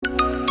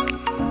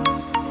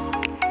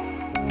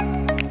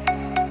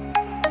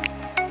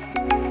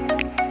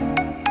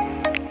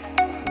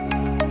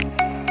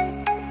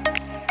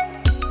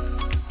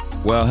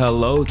Well,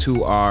 hello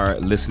to our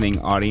listening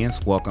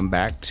audience. Welcome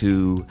back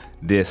to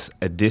this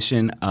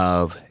edition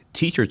of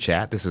Teacher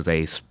Chat. This is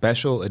a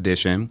special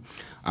edition.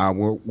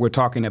 We're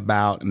talking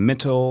about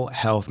mental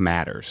health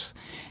matters.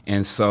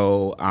 And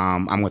so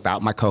I'm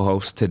without my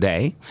co-host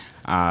today,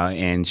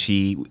 and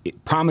she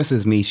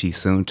promises me she's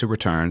soon to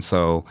return.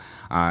 So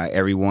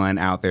everyone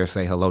out there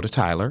say hello to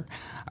Tyler,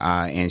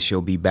 and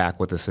she'll be back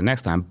with us the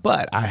next time.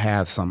 But I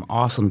have some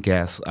awesome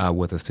guests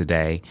with us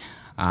today.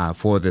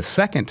 For the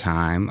second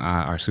time,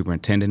 our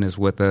superintendent is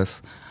with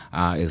us,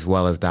 as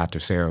well as Dr.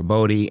 Sara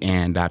Bode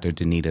and Dr.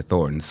 Danita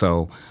Thornton.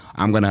 So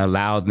I'm going to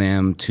allow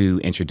them to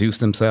introduce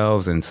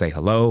themselves and say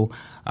hello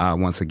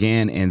once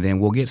again, and then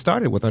we'll get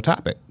started with our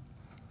topic.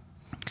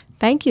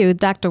 Thank you,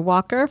 Dr.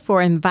 Walker,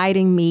 for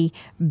inviting me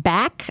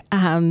back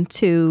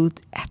to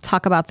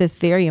talk about this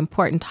very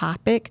important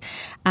topic.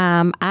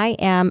 I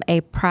am a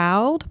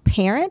proud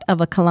parent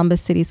of a Columbus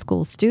City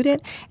School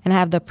student, and I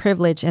have the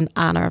privilege and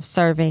honor of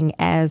serving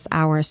as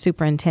our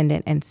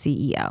superintendent and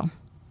CEO.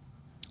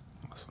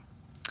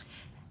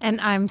 And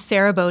I'm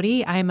Sara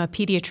Bode. I'm a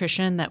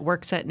pediatrician that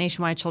works at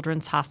Nationwide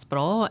Children's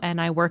Hospital,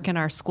 and I work in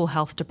our school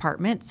health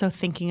department, so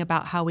thinking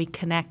about how we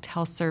connect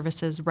health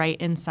services right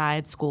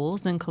inside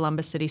schools in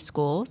Columbus City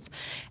Schools.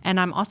 And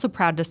I'm also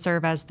proud to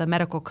serve as the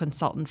medical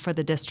consultant for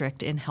the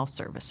district in health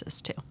services,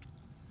 too.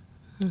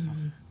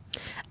 Mm-hmm.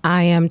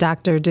 I am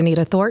Dr.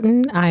 Danita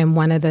Thornton. I am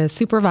one of the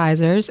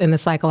supervisors in the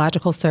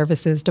Psychological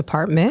Services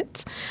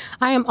Department.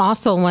 I am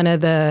also one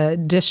of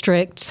the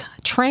district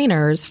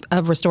trainers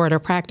of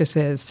restorative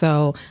practices.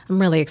 So I'm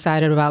really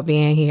excited about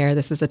being here.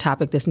 This is a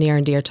topic that's near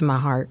and dear to my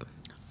heart.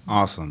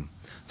 Awesome.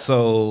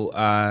 So,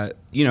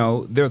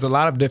 there's a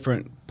lot of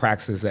different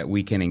practices that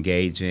we can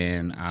engage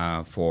in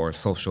for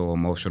social,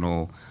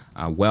 emotional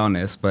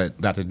wellness. But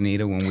Dr.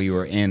 Danita, when we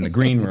were in the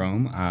green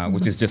room,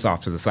 which is just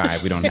off to the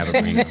side, we don't have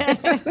a green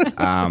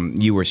room,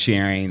 you were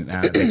sharing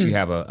that you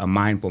have a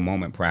mindful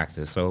moment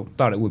practice. So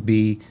thought it would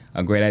be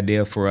a great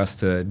idea for us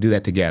to do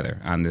that together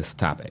on this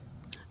topic.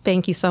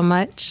 Thank you so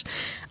much.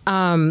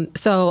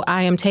 So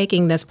I am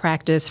taking this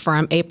practice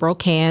from April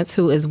Kantz,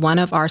 who is one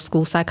of our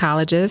school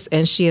psychologists,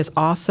 and she is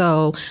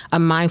also a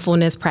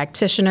mindfulness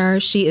practitioner.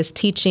 She is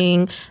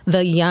teaching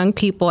the young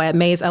people at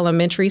Mays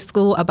Elementary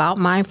School about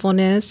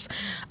mindfulness.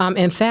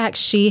 In fact,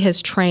 she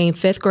has trained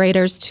fifth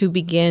graders to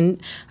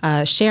begin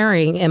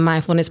sharing in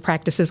mindfulness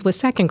practices with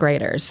second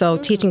graders. So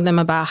teaching them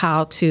about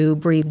how to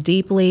breathe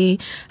deeply,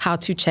 how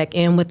to check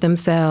in with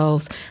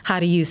themselves, how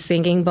to use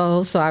singing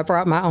bowls. So I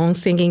brought my own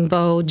singing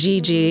bowl,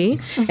 Gigi,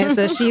 and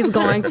so she's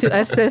going to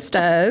assist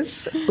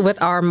us with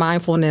our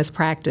mindfulness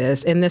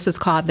practice. And this is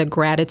called the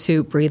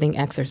gratitude breathing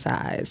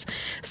exercise.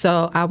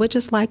 So I would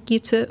just like you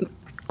to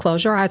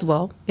close your eyes,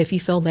 well, if you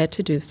feel led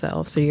to do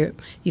so. So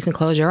you can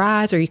close your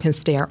eyes or you can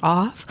stare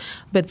off.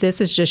 But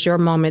this is just your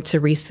moment to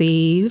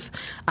receive.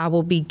 I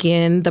will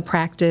begin the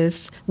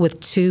practice with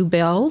two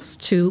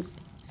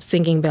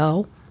singing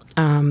bell.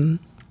 And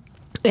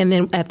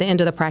then at the end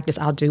of the practice,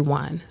 I'll do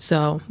one.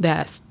 So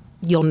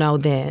you'll know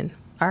then.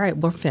 All right,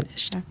 we're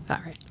finished. Sure. All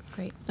right.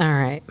 Great. All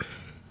right.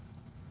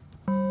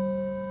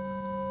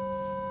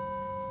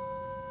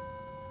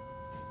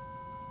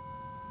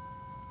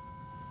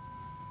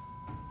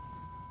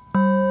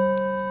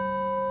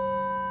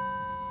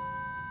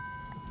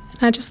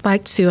 I'd just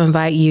like to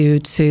invite you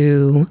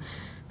to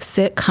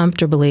sit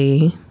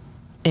comfortably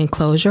and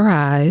close your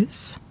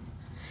eyes.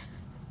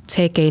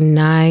 Take a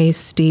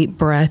nice deep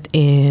breath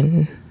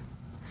in.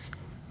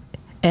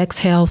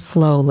 Exhale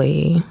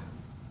slowly.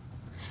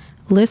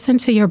 Listen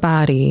to your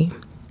body.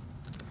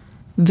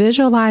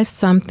 Visualize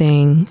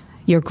something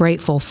you're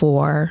grateful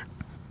for.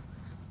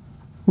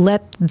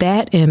 Let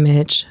that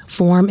image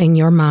form in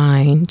your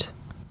mind.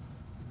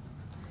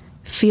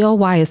 Feel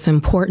why it's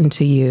important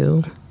to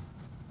you.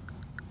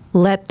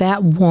 Let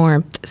that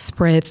warmth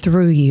spread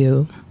through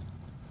you.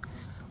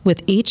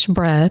 With each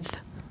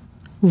breath,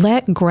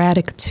 let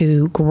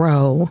gratitude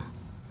grow.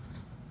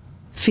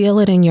 Feel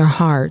it in your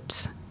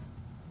heart.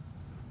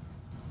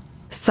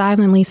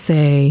 Silently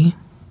say,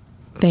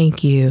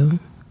 "Thank you."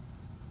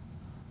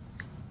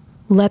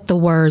 Let the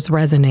words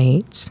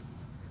resonate.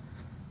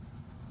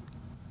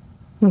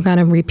 We're going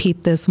to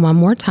repeat this one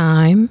more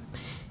time,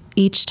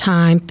 each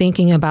time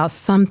thinking about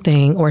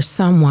something or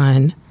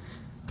someone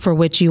for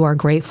which you are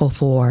grateful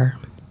for.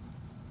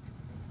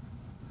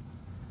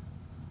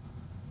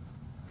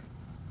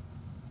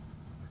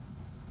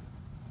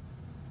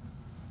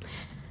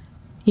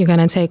 You're going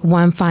to take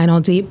one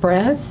final deep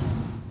breath,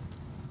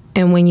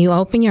 and when you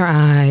open your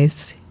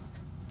eyes,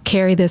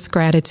 carry this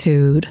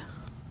gratitude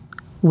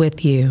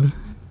with you.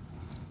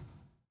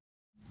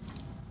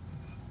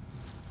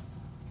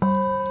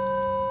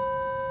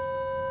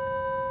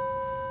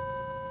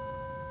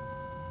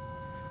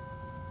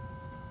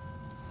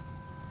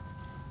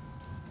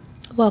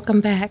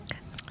 Welcome back.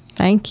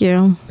 Thank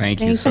you.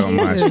 Thank you so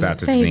much,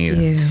 Dr.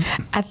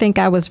 Danita. I think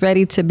I was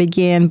ready to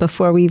begin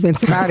before we even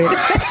started.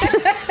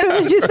 As soon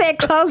as you said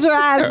close your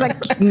eyes,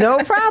 like,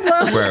 no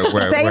problem.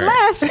 Say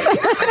less.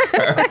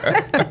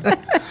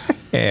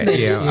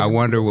 Yeah, I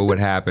wonder what would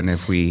happen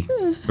if we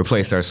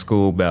replaced our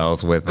school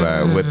bells with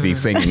the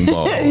singing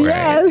bowl, right?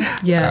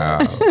 Yes.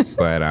 Yeah.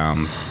 But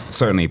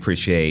certainly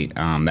appreciate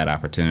that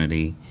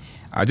opportunity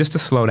just to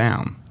slow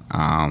down.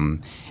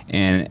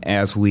 And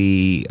as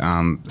we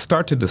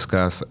start to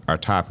discuss our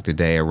topic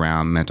today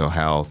around mental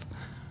health,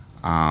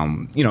 a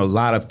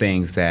lot of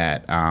things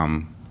that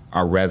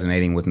are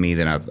resonating with me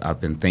that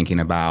I've been thinking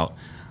about,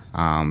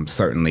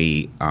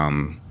 certainly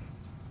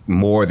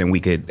more than we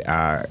could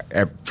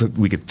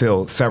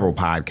fill several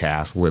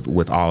podcasts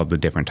with all of the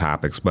different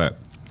topics. But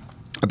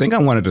I think I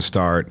wanted to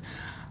start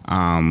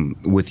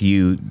with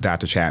you,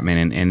 Dr.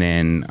 Chapman, and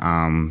then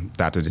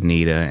Dr.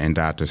 Danita and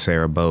Dr.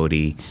 Sara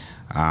Bode,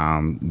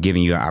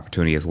 giving you an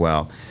opportunity as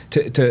well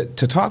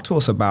to talk to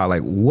us about,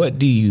 like, what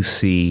do you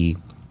see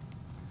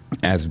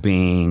as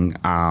being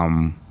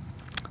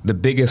the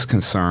biggest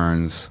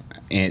concerns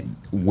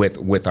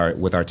with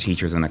our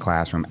teachers in the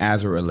classroom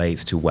as it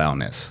relates to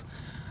wellness.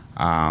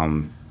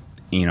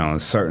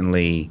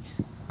 Certainly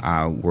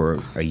we're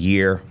a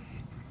year,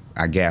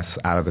 I guess,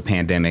 out of the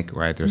pandemic,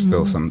 right? There's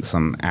still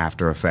some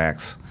after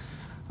effects.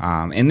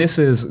 And this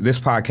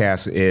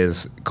podcast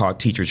is called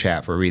Teacher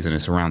Chat for a reason.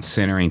 It's around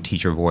centering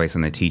teacher voice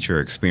and the teacher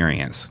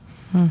experience.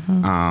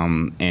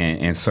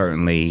 And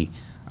certainly,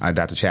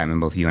 Dr.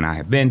 Chapman, both you and I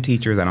have been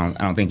teachers. I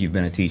don't think you've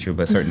been a teacher,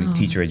 but certainly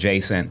teacher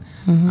adjacent.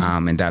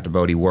 And Dr.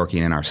 Bode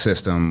working in our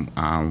system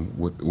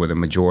where the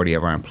majority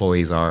of our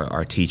employees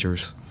are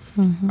teachers.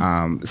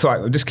 So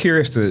I'm just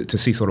curious to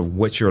see sort of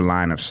what your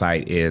line of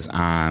sight is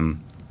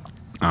on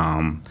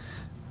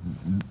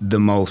the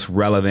most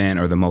relevant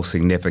or the most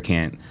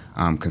significant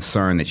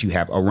concern that you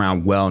have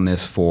around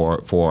wellness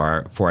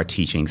for our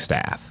teaching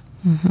staff.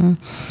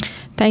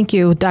 Thank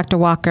you, Dr.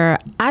 Walker.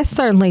 I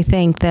certainly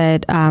think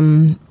that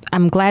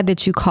I'm glad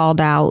that you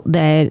called out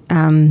that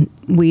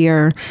we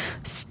are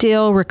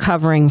still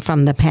recovering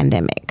from the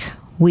pandemic.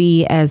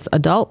 We as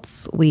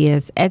adults, we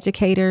as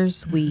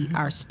educators,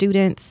 our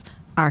students,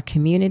 our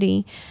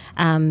community.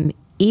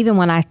 Even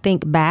when I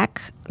think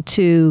back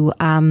to,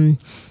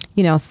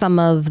 some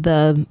of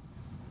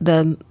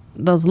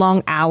those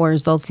long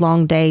hours, those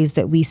long days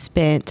that we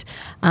spent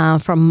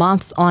for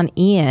months on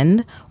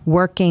end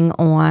working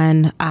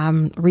on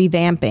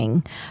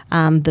revamping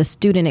the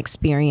student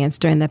experience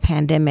during the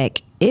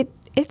pandemic,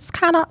 it's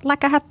kind of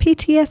like I have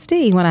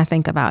PTSD when I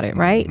think about it,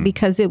 right?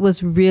 Because it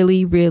was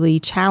really, really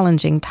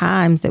challenging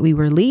times that we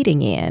were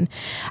leading in.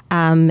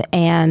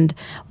 And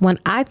when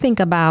I think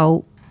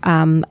about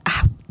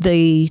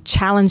the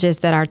challenges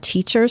that our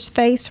teachers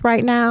face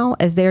right now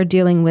as they're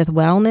dealing with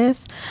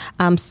wellness,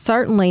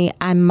 certainly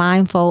I'm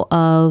mindful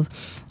of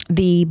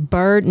the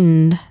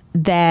burden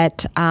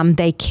that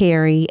they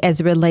carry as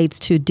it relates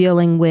to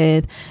dealing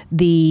with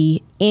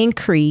the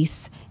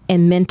increase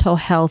in mental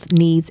health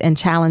needs and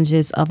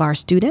challenges of our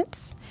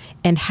students,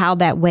 and how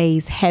that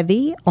weighs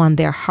heavy on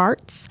their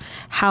hearts,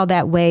 how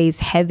that weighs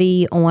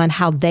heavy on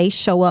how they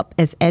show up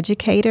as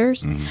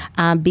educators,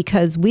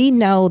 because we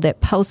know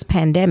that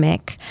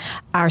post-pandemic,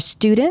 our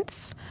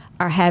students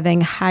are having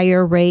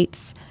higher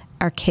rates,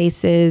 our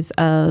cases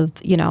of,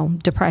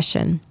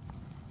 depression,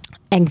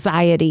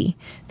 anxiety,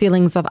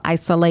 feelings of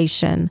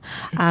isolation,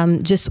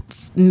 just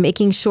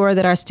making sure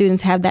that our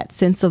students have that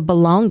sense of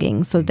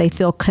belonging so they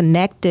feel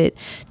connected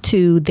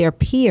to their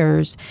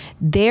peers.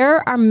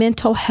 There are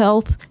mental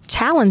health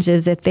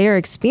challenges that they're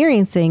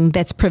experiencing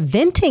that's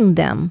preventing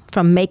them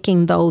from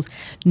making those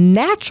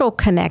natural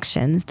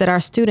connections that our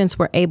students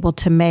were able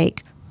to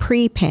make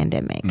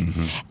pre-pandemic.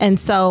 And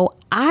so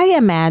I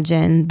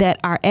imagine that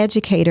our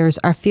educators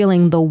are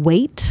feeling the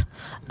weight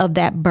of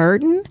that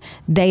burden.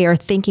 They are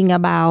thinking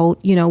about,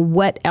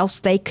 what else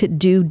they could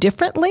do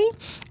differently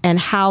and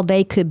how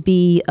they could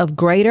be of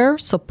greater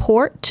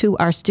support to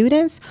our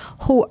students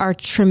who are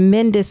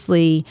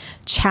tremendously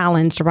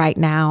challenged right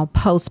now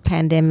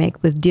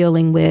post-pandemic with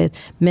dealing with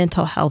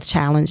mental health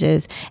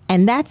challenges.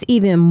 And that's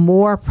even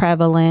more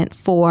prevalent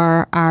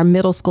for our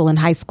middle school and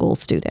high school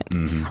students,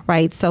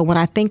 right? So when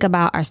I think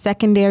about our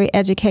secondary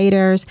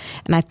educators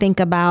and I think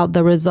about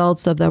the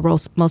results of the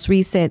most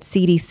recent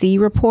CDC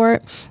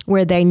report,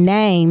 where they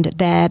named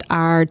that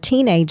our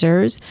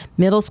teenagers,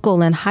 middle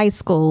school and high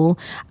school,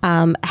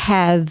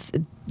 have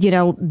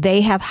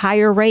they have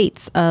higher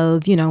rates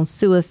of,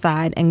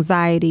 suicide,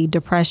 anxiety,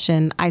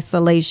 depression,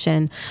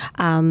 isolation,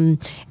 and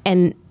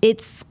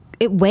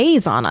it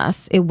weighs on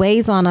us. It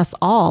weighs on us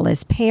all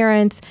as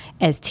parents,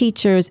 as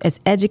teachers, as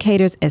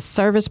educators, as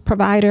service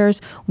providers.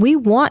 We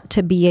want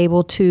to be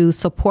able to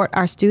support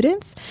our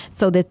students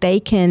so that they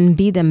can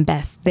be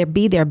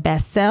their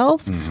best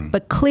selves.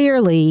 But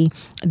clearly,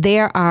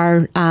 there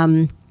are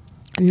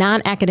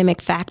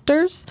non-academic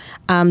factors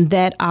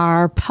that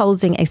are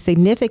posing a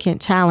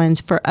significant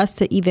challenge for us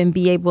to even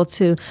be able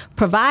to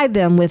provide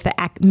them with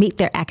meet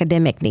their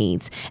academic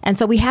needs. And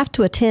so we have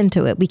to attend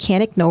to it. We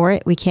can't ignore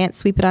it. We can't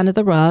sweep it under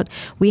the rug.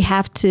 We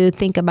have to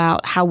think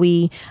about how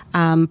we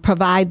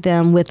provide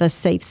them with a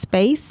safe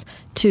space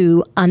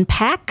to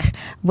unpack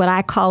what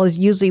I call is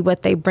usually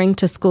what they bring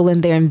to school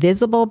in their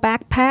invisible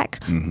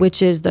backpack,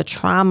 which is the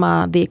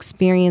trauma, the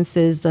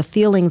experiences, the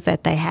feelings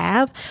that they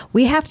have.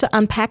 We have to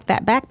unpack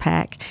that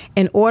backpack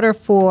in order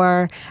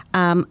for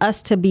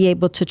us to be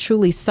able to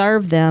truly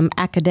serve them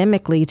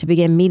academically, to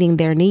begin meeting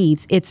their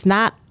needs. It's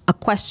not a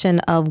question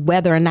of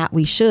whether or not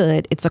we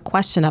should. It's a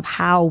question of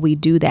how we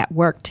do that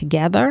work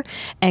together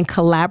and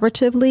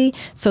collaboratively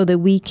so that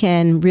we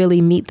can really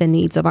meet the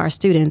needs of our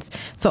students.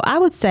 So I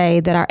would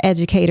say that our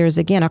educators,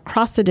 again,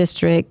 across the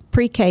district,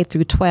 pre-K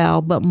through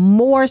 12, but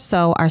more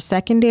so our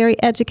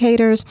secondary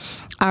educators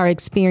are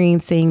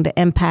experiencing the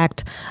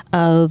impact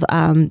of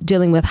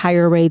dealing with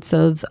higher rates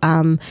of,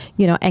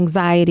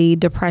 anxiety,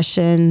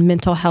 depression,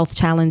 mental health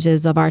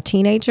challenges of our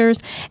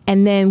teenagers.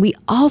 And then we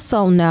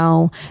also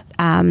know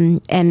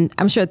and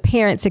I'm sure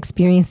parents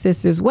experience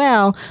this as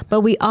well,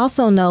 but we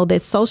also know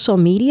that social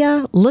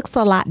media looks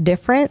a lot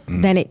different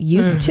than it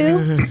used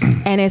to,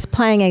 and it's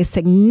playing a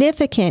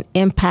significant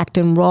impact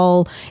and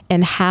role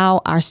in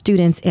how our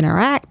students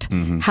interact,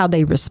 how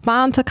they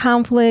respond to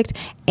conflict,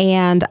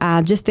 and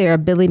just their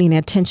ability and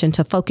attention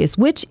to focus,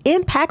 which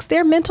impacts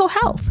their mental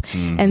health.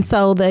 And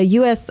so the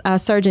U.S.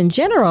 Surgeon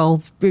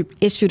General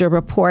issued a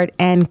report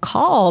and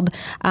called,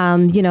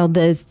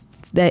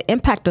 the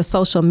impact of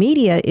social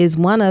media is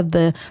one of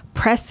the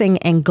pressing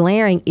and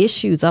glaring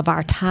issues of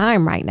our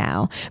time right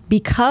now,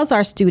 because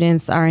our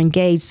students are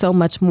engaged so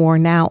much more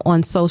now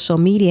on social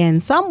media,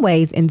 in some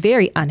ways in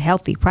very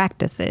unhealthy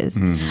practices.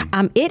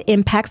 It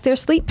impacts their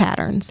sleep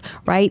patterns,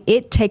 right?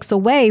 It takes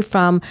away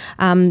from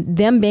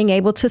them being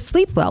able to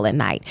sleep well at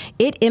night.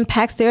 It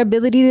impacts their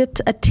ability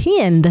to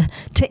attend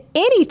to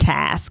any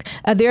task,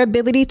 their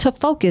ability to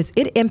focus.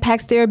 It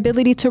impacts their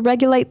ability to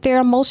regulate their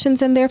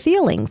emotions and their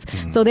feelings.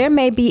 So there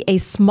may be a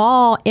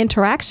small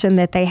interaction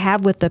that they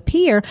have with a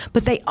peer,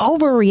 but they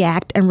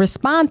overreact and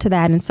respond to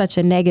that in such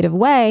a negative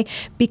way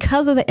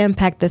because of the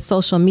impact that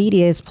social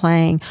media is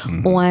playing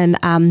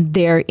on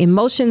their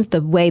emotions,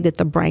 the way that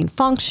the brain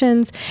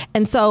functions.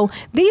 And so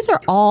these are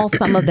all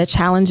some of the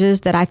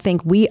challenges that I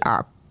think we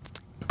are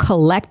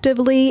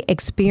collectively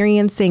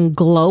experiencing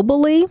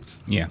globally.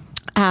 Yeah.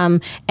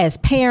 As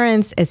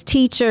parents, as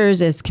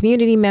teachers, as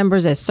community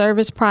members, as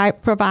service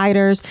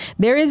providers.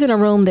 There isn't a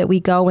room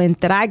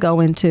that I go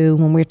into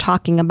when we're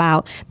talking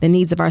about the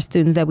needs of our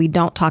students that we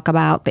don't talk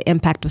about the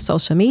impact of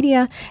social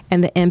media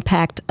and the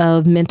impact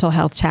of mental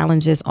health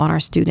challenges on our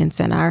students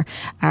and our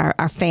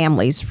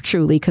families,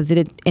 truly, because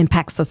it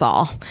impacts us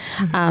all.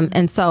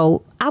 And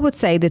so I would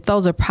say that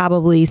those are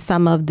probably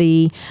some of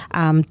the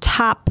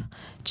top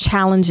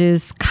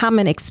challenges,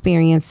 common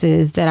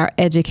experiences that our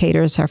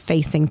educators are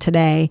facing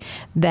today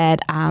that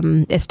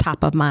is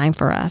top of mind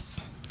for us.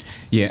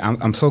 Yeah,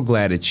 I'm so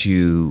glad that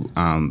you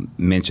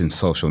mentioned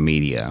social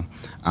media.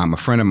 A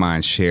friend of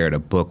mine shared a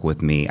book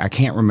with me. I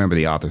can't remember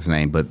the author's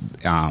name, but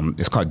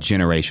it's called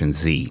Generation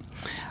Z.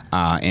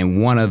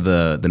 And one of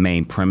the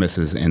main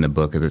premises in the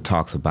book is it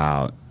talks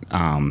about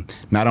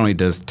not only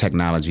does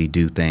technology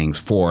do things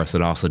for us,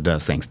 it also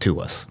does things to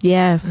us.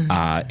 Yes.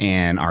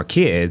 And our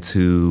kids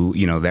who,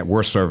 that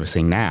we're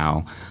servicing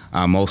now,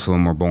 most of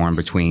them were born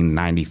between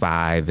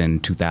 95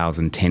 and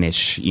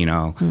 2010-ish,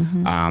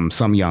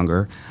 some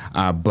younger.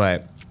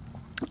 But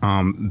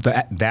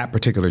that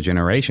particular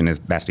generation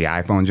that's the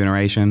iPhone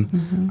generation.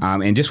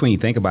 And just when you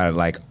think about it,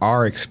 like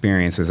our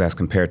experiences as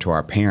compared to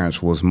our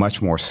parents was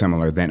much more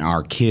similar than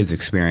our kids'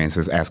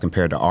 experiences as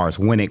compared to ours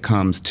when it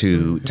comes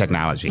to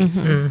technology.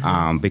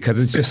 Because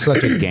it's just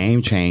such a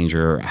game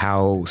changer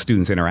how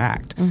students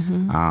interact.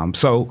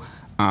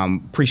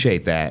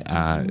 Appreciate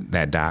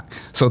that, Doc.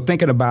 So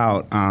thinking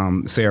about,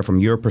 Sara, from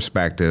your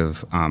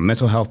perspective,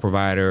 mental health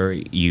provider,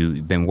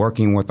 you've been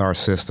working with our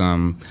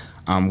system.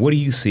 What do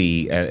you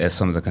see as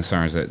some of the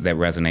concerns that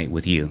resonate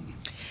with you?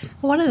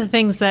 One of the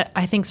things that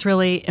I think is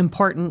really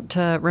important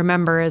to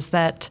remember is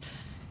that,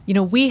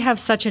 we have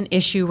such an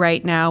issue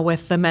right now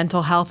with the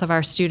mental health of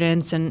our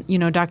students. And,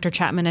 Dr.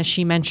 Chapman, as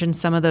she mentioned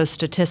some of those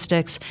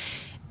statistics,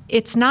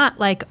 it's not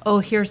like, oh,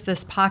 here's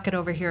this pocket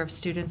over here of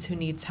students who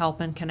needs help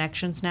and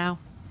connections now.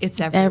 It's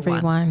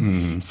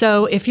everyone.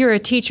 So if you're a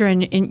teacher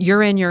and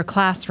you're in your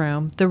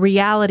classroom, the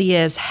reality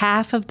is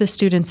half of the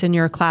students in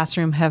your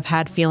classroom have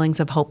had feelings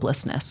of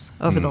hopelessness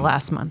over the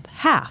last month.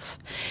 Half.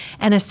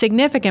 And a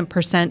significant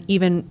percent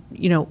even,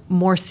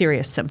 more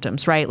serious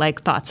symptoms, right?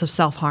 Like thoughts of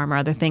self-harm or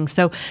other things.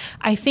 So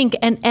I think,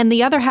 and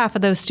the other half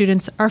of those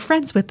students are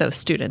friends with those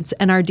students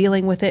and are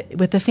dealing with it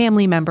with a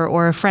family member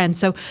or a friend.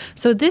 So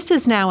this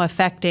is now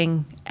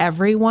affecting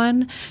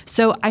everyone.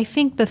 So I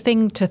think the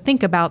thing to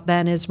think about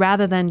then is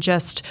rather than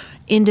just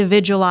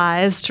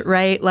individualized,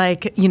 right?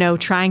 Like,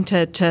 trying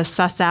to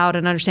suss out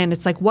and understand,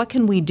 it's like, what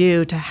can we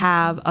do to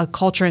have a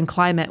culture and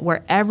climate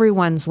where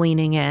everyone's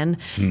leaning in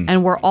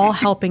and we're all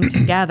helping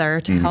together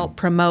to help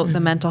promote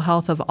the mental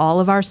health of all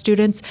of our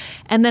students.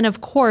 And then,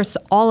 of course,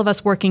 all of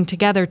us working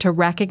together to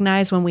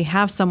recognize when we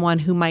have someone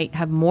who might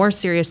have more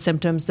serious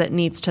symptoms that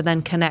needs to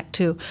then connect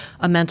to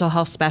a mental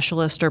health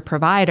specialist or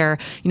provider,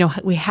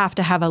 we have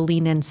to have a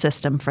lean-in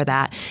system for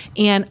that.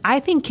 And I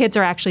think kids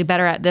are actually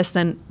better at this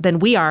than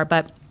we are,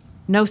 but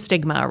no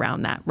stigma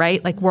around that,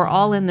 right? Like we're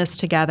all in this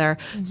together.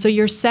 So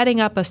you're setting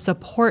up a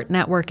support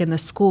network in the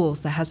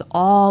schools that has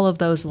all of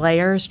those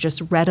layers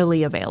just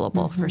readily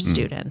available for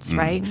students,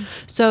 right?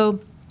 So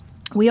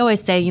we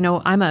always say,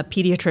 I'm a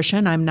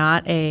pediatrician. I'm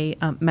not a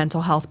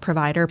mental health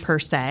provider per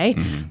se,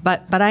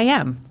 but I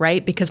am,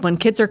 right? Because when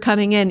kids are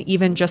coming in,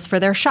 even just for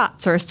their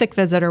shots or a sick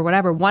visit or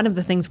whatever, one of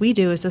the things we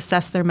do is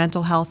assess their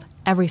mental health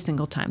every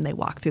single time they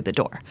walk through the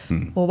door.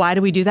 Well, why do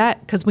we do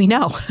that? Because we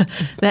know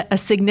that a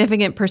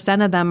significant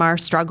percent of them are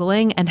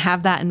struggling and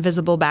have that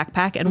invisible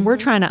backpack, and we're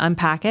trying to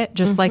unpack it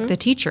just like the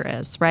teacher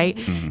is, right?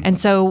 And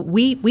so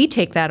we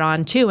take that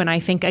on too. And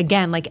I think,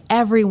 again, like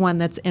everyone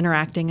that's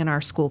interacting in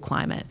our school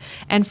climate.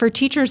 And for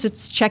teachers,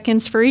 it's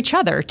check-ins for each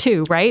other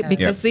too, right?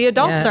 Because the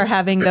adults are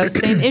having those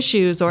same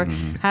issues or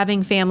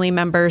having family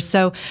members.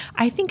 So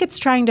I think it's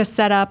trying to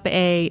set up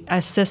a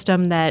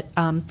system that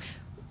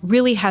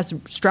really has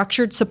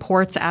structured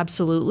supports,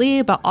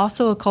 absolutely, but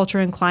also a culture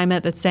and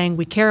climate that's saying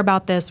we care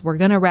about this, we're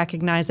going to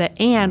recognize it,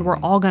 and we're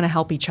all going to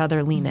help each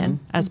other lean in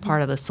as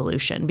part of the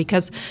solution.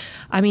 Because,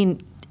 I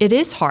mean, it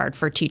is hard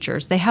for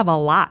teachers. They have a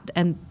lot,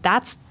 and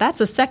that's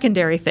a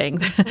secondary thing.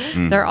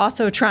 They're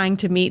also trying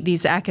to meet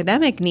these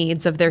academic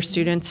needs of their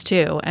students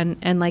too.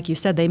 And like you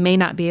said, they may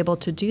not be able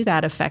to do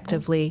that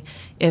effectively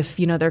if,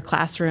 their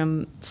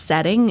classroom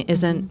setting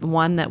isn't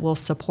one that will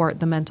support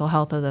the mental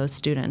health of those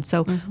students.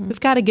 So we've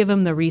got to give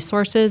them the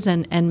resources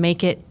and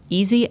make it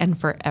easy and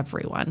for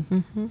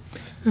everyone.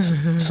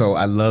 So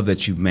I love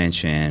that you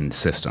mentioned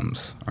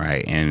systems,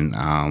 right?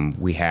 And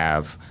we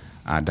have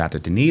Dr.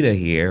 Danita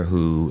here,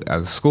 who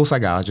is a school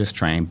psychologist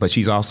trained, but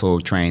she's also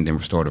trained in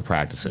restorative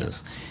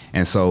practices.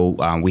 And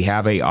so we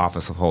have a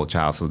Office of Whole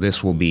Child. So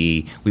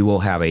we will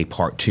have a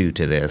part 2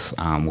 to this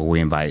where we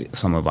invite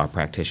some of our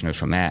practitioners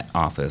from that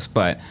office.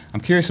 But I'm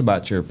curious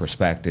about your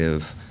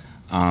perspective,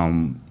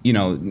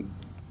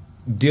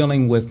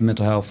 dealing with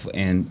mental health,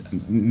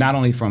 and not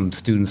only from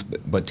students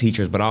but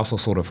teachers, but also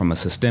sort of from a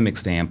systemic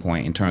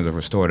standpoint in terms of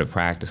restorative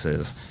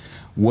practices.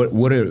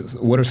 What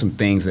are some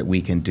things that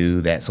we can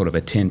do that sort of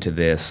attend to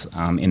this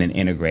in an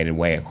integrated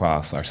way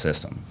across our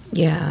system?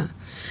 Yeah.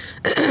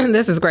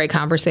 This is great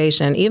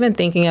conversation. Even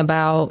thinking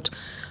about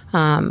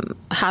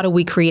how do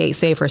we create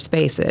safer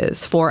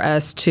spaces for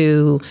us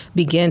to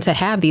begin to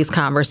have these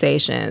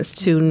conversations,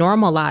 to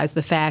normalize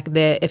the fact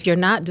that if you're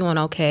not doing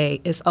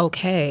okay, it's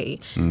okay,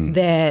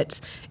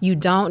 that you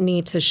don't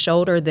need to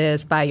shoulder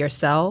this by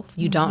yourself.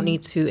 You don't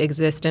need to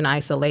exist in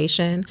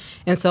isolation.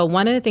 And so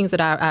one of the things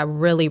that I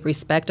really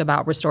respect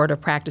about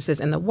restorative practices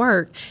in the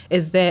work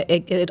is that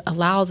it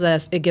allows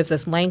us, it gives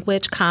us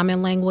language,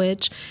 common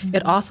language.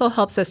 It also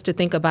helps us to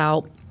think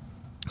about,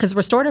 because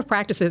restorative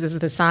practices is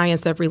the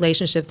science of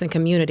relationships and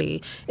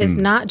community. It's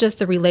not just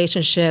the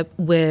relationship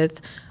with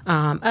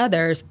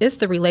others, it's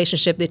the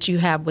relationship that you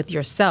have with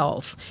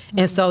yourself.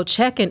 And so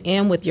checking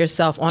in with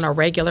yourself on a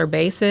regular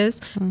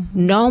basis,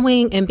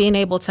 knowing and being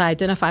able to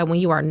identify when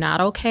you are not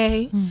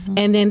okay,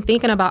 and then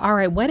thinking about, all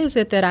right, what is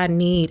it that I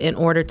need in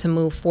order to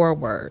move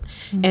forward?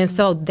 And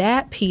so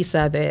that piece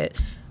of it,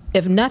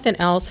 if nothing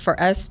else, for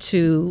us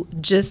to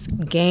just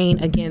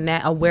gain, again,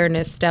 that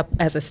awareness step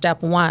as a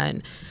step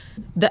one.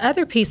 The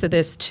other piece of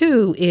this,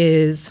 too,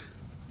 is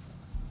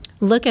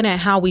looking at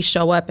how we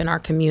show up in our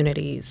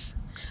communities.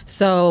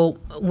 So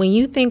when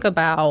you think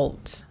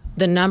about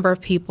the number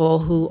of people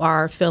who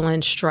are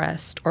feeling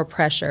stressed or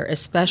pressure,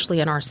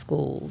 especially in our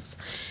schools,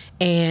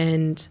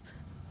 and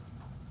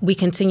we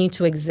continue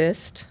to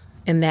exist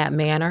in that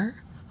manner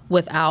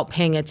without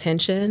paying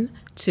attention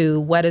to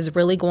what is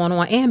really going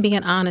on and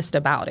being honest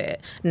about it,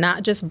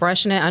 not just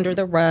brushing it under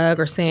the rug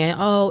or saying,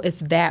 oh, it's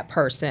that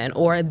person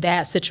or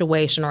that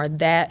situation or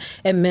that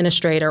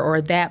administrator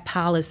or that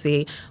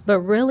policy, but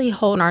really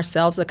holding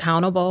ourselves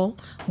accountable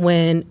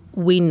when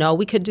we know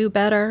we could do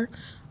better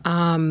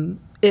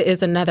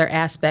is another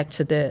aspect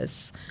to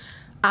this.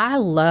 I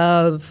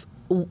love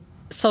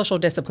social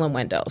discipline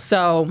window.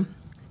 So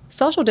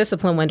social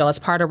discipline window as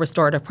part of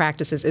restorative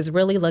practices is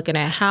really looking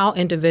at how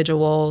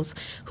individuals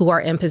who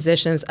are in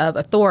positions of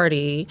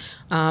authority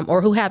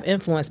or who have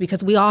influence,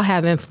 because we all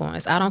have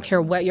influence. I don't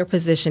care what your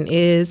position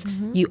is.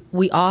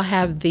 We all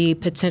have the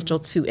potential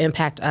to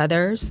impact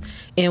others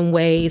in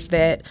ways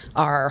that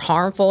are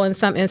harmful in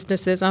some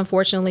instances,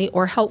 unfortunately,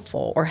 or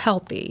helpful or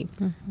healthy.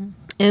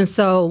 And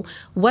so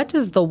what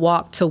does the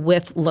walk to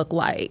with look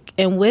like?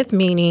 And with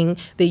meaning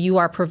that you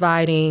are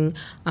providing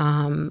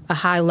a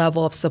high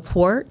level of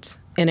support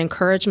and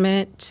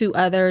encouragement to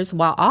others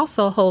while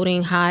also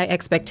holding high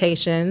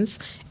expectations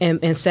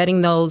and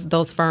setting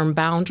those firm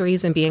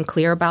boundaries and being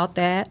clear about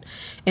that.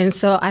 And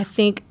so I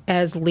think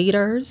as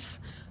leaders,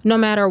 no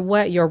matter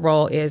what your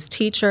role is,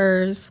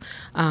 teachers,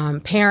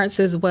 parents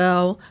as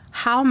well,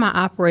 how am I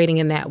operating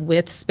in that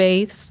with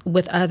space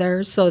with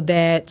others so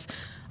that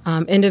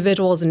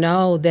individuals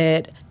know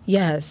that,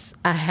 yes,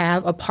 I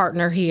have a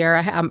partner here.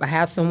 I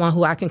have someone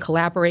who I can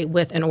collaborate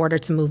with in order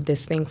to move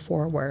this thing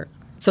forward.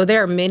 So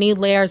there are many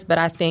layers, but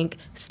I think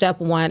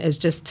step one is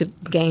just to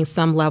gain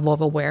some level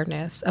of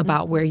awareness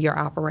about where you're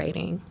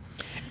operating.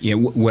 Yeah,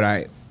 what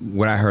I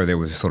what I heard there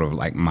was sort of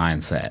like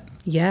mindset.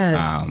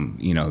 Yes.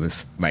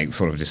 This like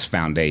sort of just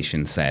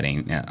foundation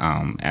setting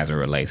as it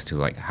relates to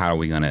like how are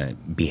we going to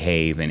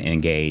behave and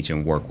engage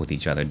and work with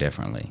each other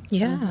differently.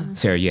 Yeah.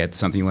 Sarah, you had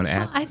something you want to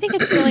add? I think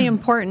it's really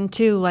important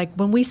too, like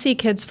when we see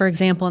kids, for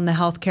example, in the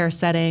healthcare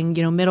setting,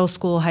 middle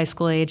school, high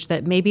school age,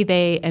 that maybe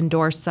they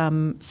endorse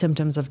some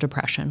symptoms of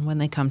depression when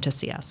they come to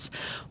see us.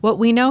 What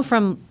we know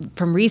from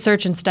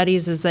research and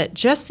studies is that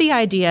just the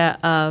idea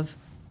of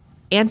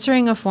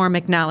answering a form,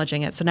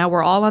 acknowledging it. So now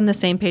we're all on the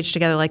same page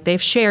together, like they've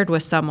shared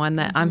with someone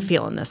that I'm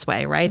feeling this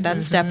way, right?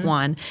 That's step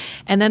one.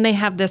 And then they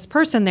have this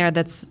person there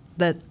that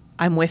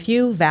I'm with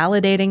you,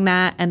 validating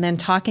that, and then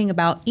talking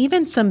about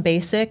even some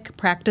basic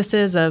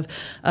practices of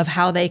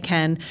how they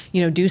can,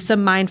 do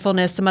some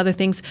mindfulness, some other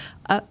things.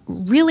 A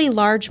really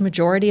large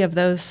majority of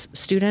those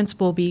students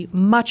will be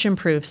much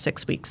improved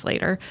 6 weeks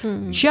later,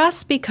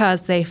 just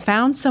because they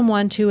found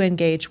someone to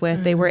engage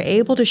with. They were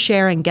able to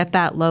share and get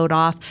that load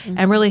off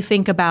and really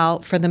think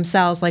about for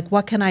themselves, like,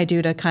 what can I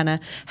do to kind of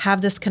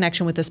have this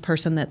connection with this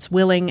person that's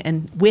willing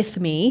and with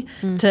me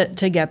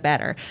to get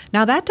better.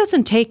 Now, that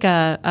doesn't take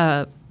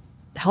a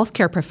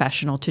healthcare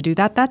professional to do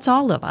that. That's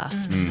all of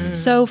us.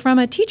 So from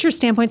a teacher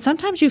standpoint,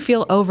 sometimes you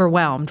feel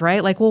overwhelmed,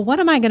 right? Like, well, what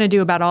am I going to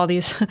do about all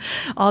these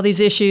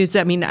issues?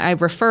 I mean, I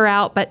refer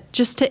out, but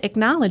just to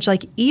acknowledge,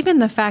 like, even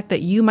the fact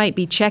that you might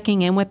be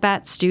checking in with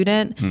that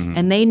student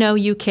and they know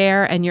you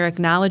care and you're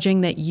acknowledging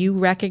that you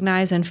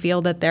recognize and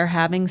feel that they're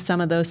having some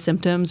of those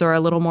symptoms or a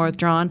little more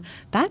withdrawn,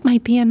 that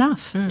might be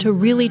enough to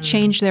really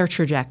change their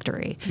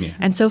trajectory.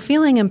 And so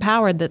feeling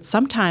empowered that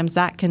sometimes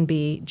that can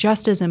be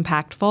just as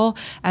impactful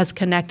as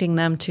connecting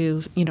them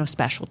to,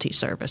 specialty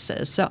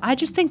services. So I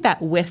just think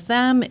that with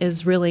them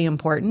is really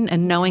important,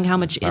 and knowing how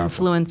much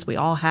influence we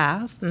all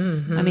have.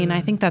 I mean,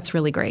 I think that's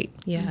really great.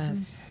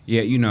 Yes.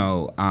 Yeah,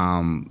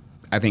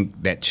 I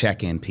think that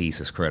check-in piece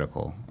is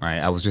critical, right?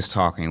 I was just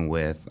talking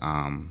with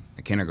a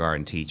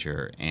kindergarten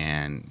teacher,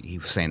 and he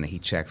was saying that he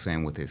checks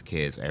in with his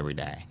kids every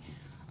day.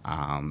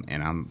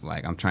 And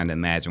I'm trying to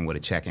imagine what a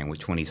check-in with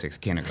 26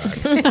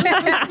 kindergarten.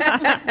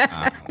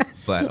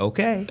 But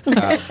okay.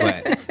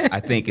 But I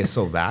think it's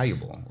so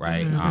valuable,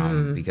 right?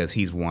 Because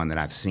he's one that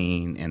I've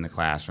seen in the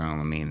classroom.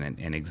 I mean,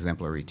 an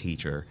exemplary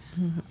teacher.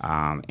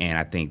 And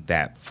I think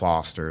that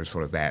fosters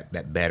sort of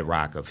that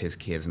bedrock of his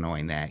kids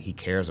knowing that he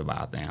cares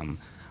about them.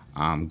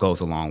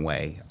 Goes a long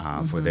way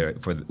for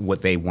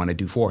what they want to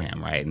do for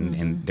him, right?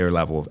 And their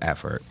level of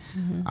effort.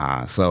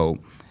 So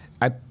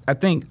I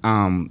think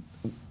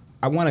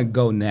I want to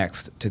go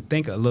next to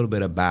think a little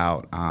bit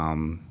about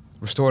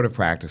restorative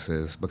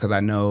practices, because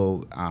I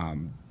know,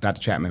 Dr.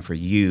 Chapman, for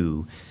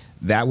you,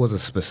 that was a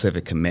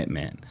specific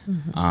commitment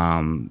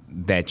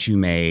that you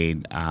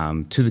made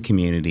to the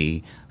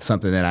community,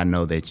 something that I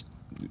know that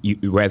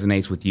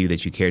resonates with you,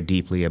 that you care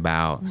deeply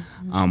about.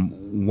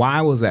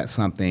 Why was that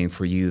something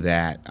for you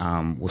that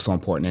was so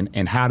important,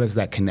 and how does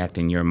that connect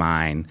in your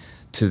mind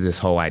to this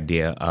whole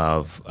idea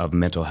of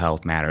mental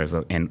health matters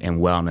and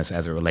wellness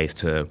as it relates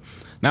to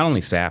not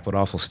only staff, but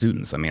also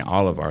students? I mean,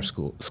 all of our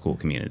school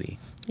community.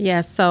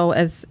 Yes. So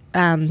as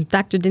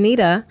Dr.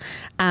 Danita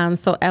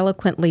so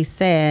eloquently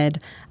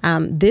said,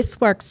 this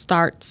work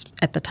starts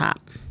at the top.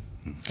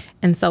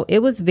 And so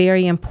it was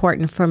very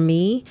important for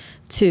me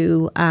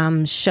to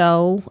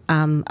show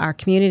our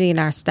community and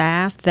our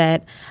staff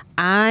that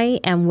I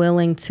am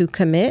willing to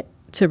commit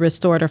to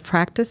restorative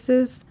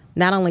practices,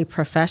 not only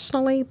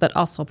professionally, but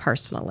also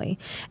personally.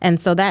 And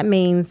so that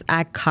means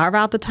I carve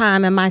out the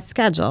time in my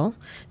schedule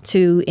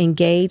to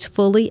engage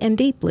fully and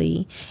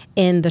deeply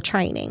in the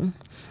training,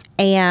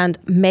 and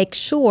make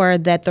sure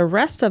that the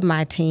rest of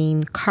my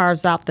team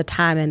carves out the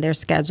time in their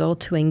schedule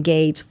to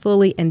engage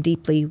fully and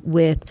deeply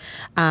with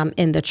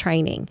in the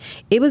training.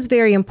 It was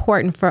very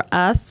important for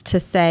us to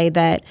say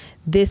that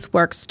this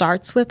work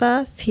starts with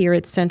us here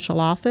at Central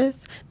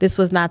Office. This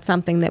was not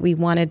something that we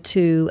wanted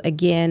to,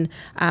 again,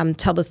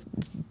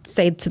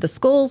 say to the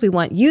schools, we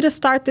want you to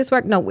start this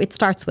work. No, it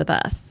starts with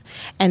us.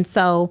 And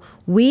so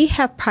we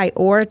have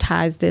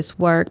prioritized this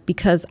work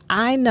because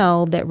I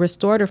know that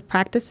restorative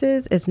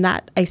practices is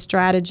not a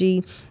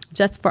strategy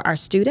just for our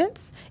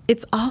students.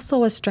 It's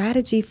also a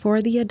strategy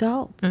for the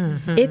adults.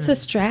 It's a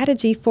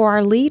strategy for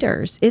our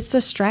leaders. It's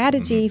a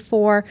strategy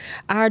for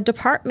our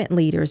department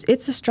leaders.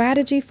 It's a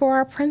strategy for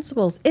our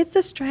principals. It's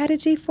a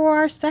strategy for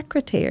our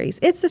secretaries.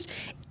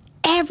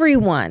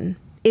 Everyone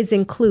is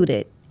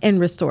included in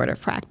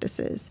restorative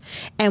practices.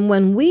 And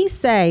when we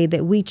say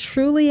that we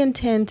truly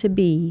intend to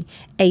be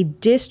a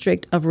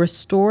district of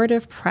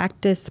restorative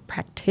practice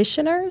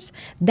practitioners,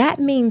 that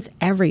means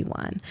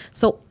everyone.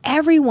 So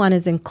everyone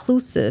is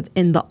inclusive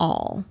in the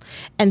all.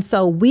 And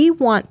so we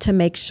want to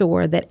make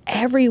sure that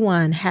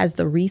everyone has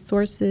the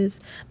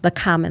resources, the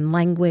common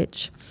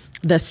language,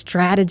 the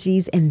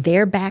strategies in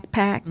their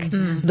backpack,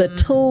 the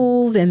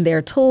tools in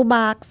their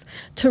toolbox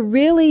to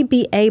really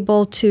be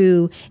able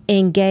to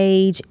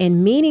engage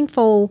in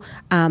meaningful,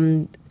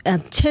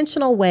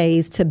 intentional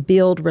ways to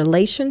build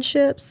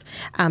relationships,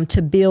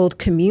 to build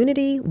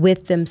community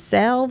with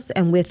themselves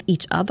and with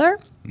each other.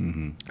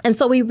 And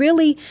so we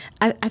really,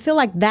 I feel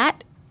like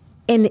that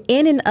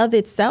in and of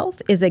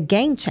itself is a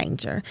game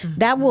changer.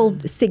 That will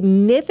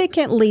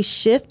significantly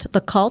shift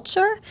the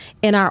culture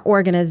in our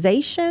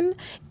organization,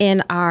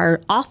 in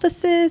our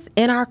offices,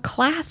 in our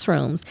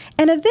classrooms.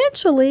 And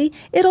eventually,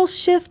 it'll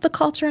shift the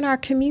culture in our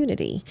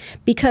community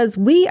because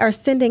we are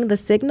sending the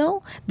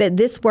signal that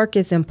this work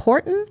is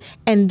important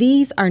and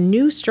these are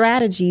new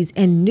strategies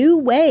and new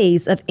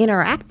ways of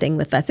interacting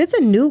with us. It's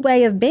a new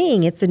way of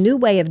being. It's a new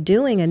way of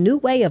doing, a new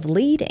way of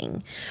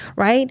leading,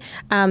 right?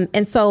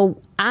 And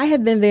so I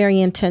have been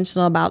very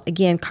intentional about,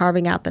 again,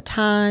 carving out the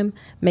time,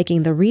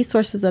 making the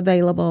resources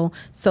available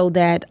so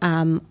that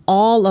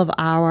all of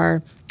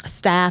our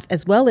staff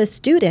as well as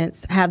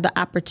students have the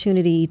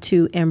opportunity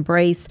to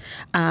embrace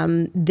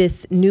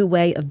this new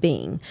way of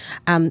being.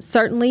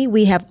 Certainly,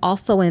 we have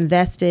also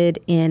invested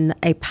in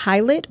a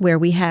pilot where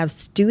we have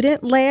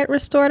student-led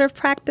restorative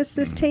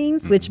practices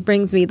teams, which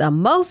brings me the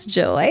most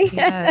joy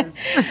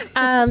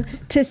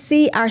to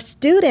see our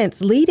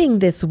students leading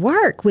this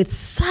work with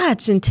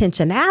such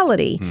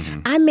intentionality.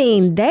 I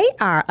mean, they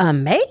are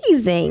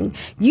amazing.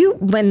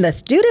 When the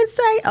students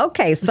say,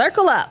 okay,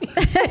 circle up,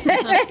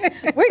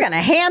 we're going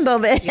to handle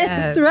this.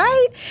 Yes.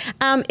 Right?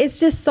 It's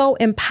just so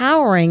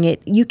empowering.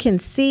 You can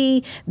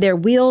see their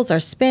wheels are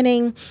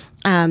spinning.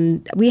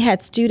 We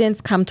had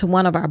students come to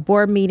one of our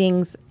board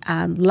meetings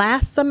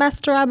last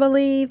semester, I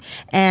believe,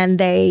 and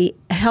they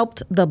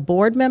helped the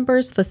board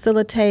members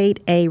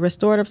facilitate a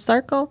restorative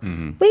circle.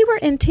 We were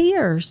in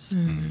tears.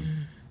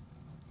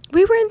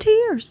 We were in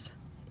tears.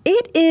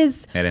 It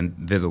is. That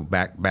invisible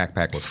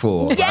backpack was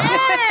full.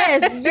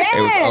 Yes.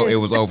 It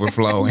was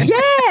overflowing.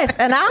 Yes.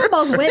 And I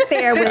almost went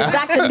there when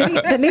Dr.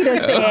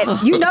 Danita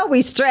said, you know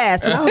we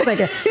stress. And I was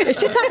thinking, is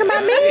she talking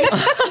about me?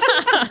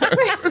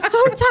 Who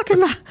are we talking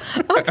about?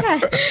 Okay.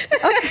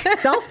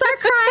 Don't start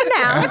crying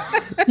now.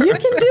 You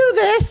can do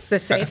this. It's a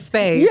safe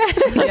space.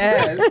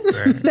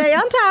 Yes. Stay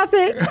on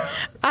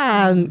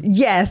topic.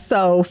 Yes.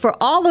 So for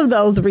all of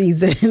those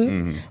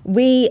reasons,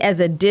 we as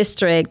a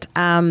district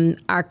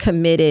are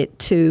committed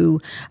to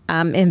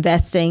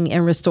investing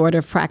in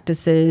restorative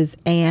practices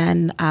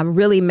and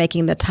really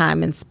making the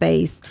time and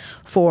space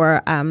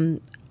for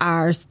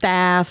our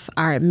staff,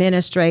 our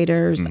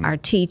administrators, our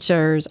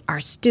teachers, our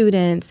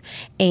students,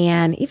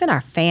 and even our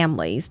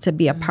families to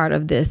be a part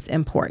of this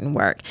important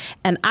work.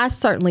 And I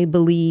certainly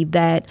believe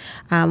that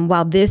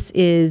while this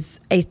is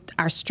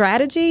our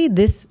strategy,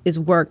 this is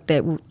work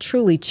that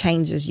truly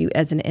changes you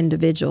as an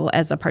individual,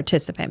 as a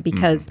participant,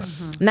 because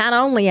not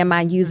only am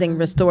I using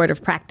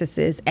restorative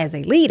practices as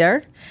a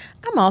leader,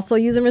 I'm also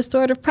using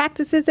restorative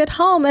practices at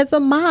home as a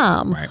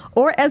mom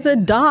or as a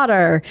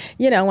daughter.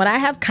 You know, when I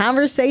have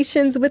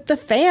conversations with the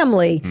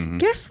family,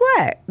 guess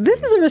what? This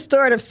is a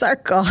restorative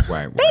circle.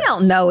 They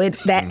don't know it.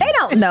 They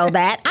don't know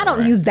that. I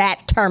don't use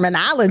that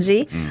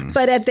terminology.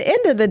 But at the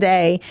end of the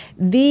day,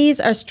 these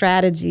are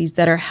strategies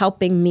that are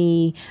helping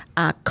me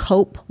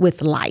cope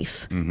with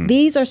life.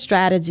 These are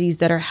strategies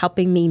that are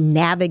helping me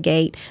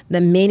navigate the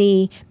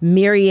many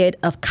myriad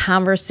of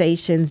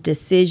conversations,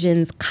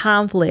 decisions,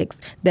 conflicts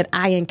that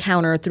I encounter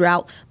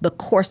throughout the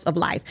course of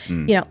life.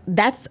 You know,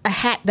 that's a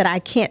hat that I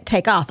can't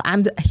take off.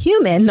 I'm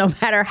human no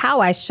matter how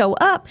I show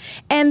up.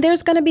 And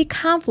there's going to be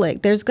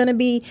conflict. There's going to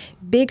be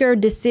bigger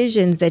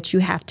decisions that you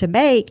have to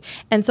make.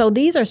 And so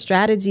these are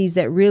strategies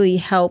that really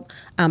help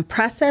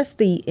process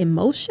the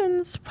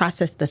emotions,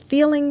 process the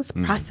feelings,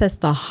 process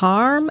the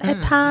harm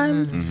at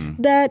times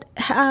that,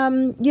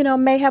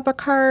 may have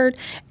occurred.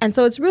 And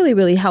so it's really,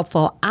 really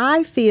helpful.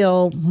 I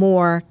feel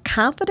more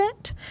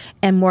confident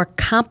and more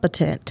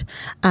competent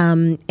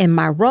in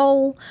my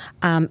role,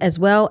 as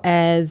well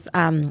as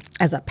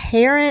a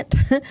parent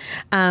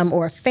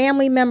or a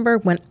family member,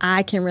 when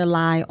I can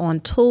rely on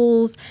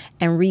tools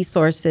and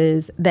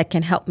resources that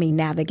can help me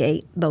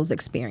navigate those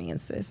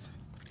experiences.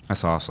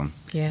 That's awesome.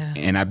 Yeah.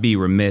 And I'd be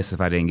remiss if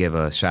I didn't give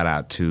a shout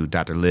out to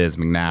Dr. Liz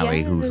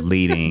McNally, who's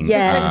leading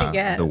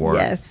the work.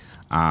 Yes.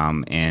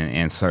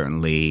 And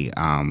certainly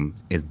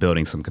is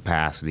building some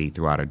capacity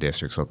throughout our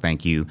district. So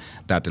thank you,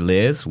 Dr.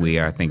 Liz. We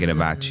are thinking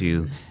about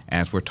you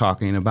as we're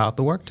talking about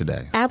the work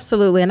today.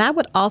 Absolutely. And I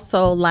would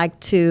also like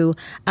to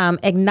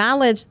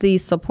acknowledge the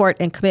support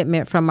and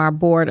commitment from our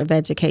Board of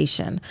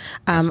Education.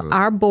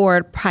 Our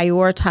board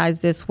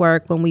prioritized this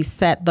work when we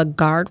set the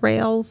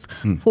guardrails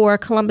for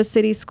Columbus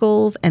City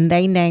Schools, and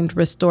they named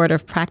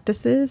restorative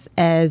practices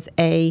as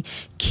a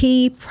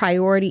key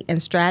priority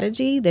and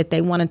strategy that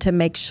they wanted to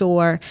make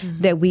sure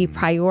that we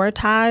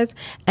prioritize.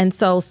 And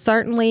so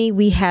certainly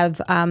we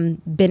have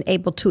been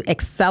able to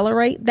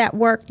accelerate that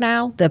work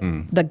now. The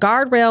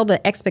guardrail,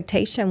 the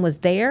expectation was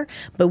there,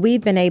 but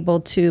we've been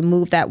able to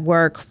move that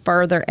work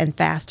further and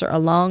faster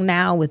along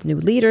now with new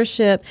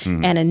leadership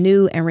and a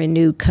new and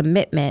renewed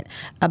commitment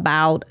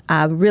about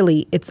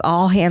really it's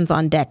all hands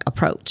on deck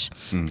approach.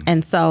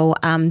 And so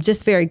I'm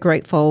just very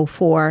grateful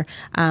for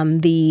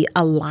the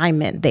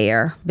alignment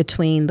there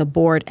between the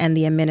board and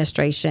the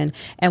administration,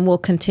 and we'll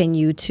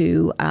continue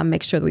to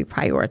make sure that we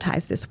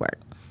prioritize this work.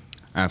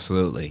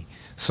 Absolutely.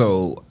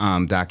 So,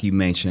 Doc, you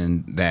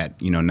mentioned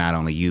that, not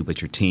only you,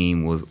 but your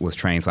team was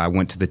trained. So I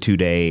went to the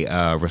 2-day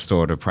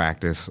restorative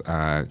practice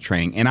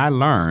training, and I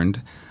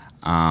learned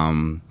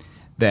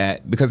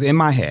that, because in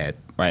my head,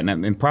 right,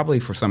 and probably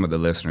for some of the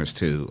listeners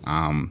too,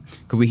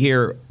 because we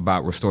hear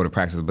about restorative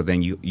practices, but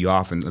then you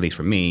often, at least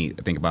for me,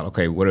 think about,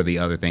 okay, what are the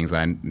other things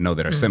I know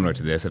that are similar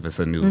to this if it's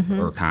a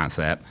newer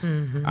concept?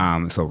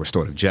 So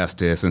restorative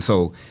justice. And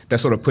so that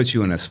sort of puts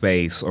you in a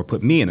space, or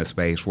put me in a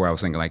space where I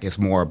was thinking, like, it's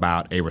more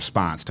about a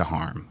response to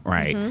harm,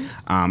 right?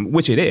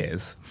 Which it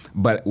is.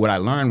 But what I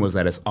learned was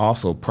that it's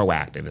also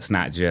proactive. It's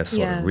not just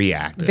sort of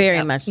reactive.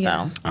 Very much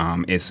so.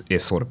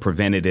 It's sort of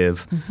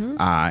preventative.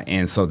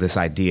 And so this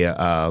idea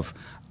of,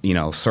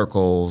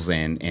 circles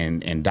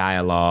and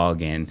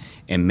dialogue and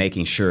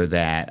making sure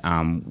that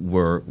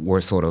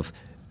we're sort of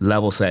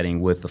level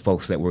setting with the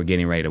folks that we're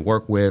getting ready to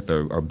work with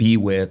or be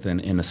with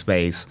in a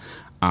space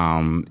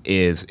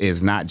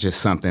is not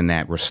just something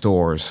that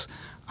restores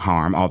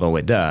harm, although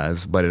it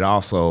does, but it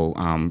also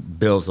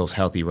builds those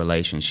healthy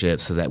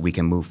relationships so that we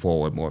can move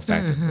forward more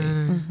effectively.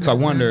 So I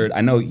wondered,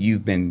 I know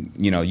you've been,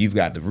 you've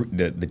got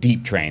the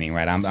deep training,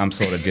 right? I'm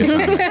sort of just,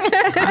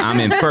 I'm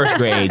in first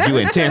grade, you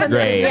in 10th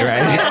grade,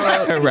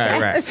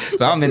 right? right.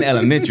 So I'm in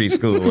elementary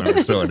school and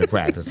restorative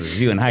practices,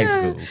 you in high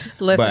school.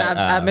 Listen,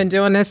 I've been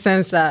doing this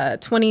since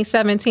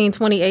 2017,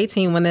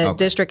 2018 when the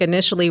district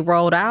initially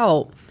rolled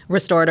out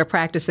restorative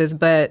practices,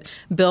 but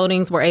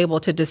buildings were able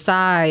to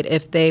decide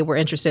if they were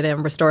interested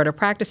in restorative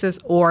practices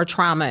or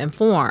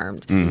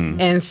trauma-informed.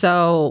 And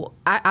so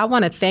I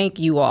want to thank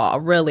you all,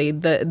 really,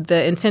 the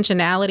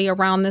intentionality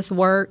around this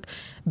work,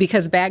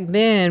 because back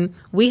then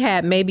we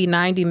had maybe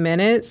 90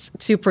 minutes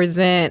to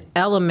present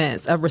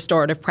elements of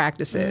restorative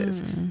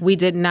practices. We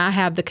did not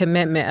have the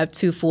commitment of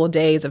 2 full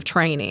days of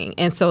training.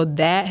 And so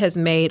that has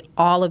made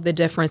all of the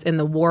difference in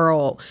the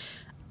world.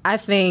 I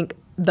think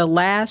the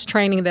last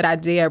training that I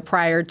did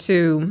prior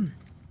to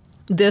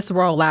this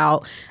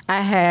rollout,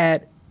 I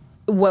had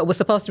what was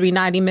supposed to be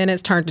 90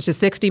 minutes turned into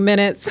 60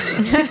 minutes.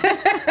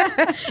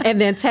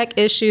 And then tech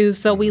issues.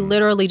 So we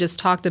literally just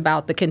talked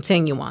about the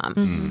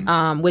continuum,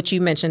 which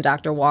you mentioned,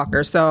 Dr.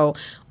 Walker. So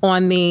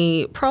on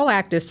the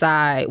proactive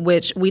side,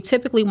 which we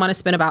typically want to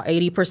spend about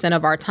 80%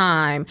 of our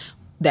time,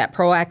 that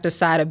proactive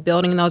side of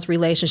building those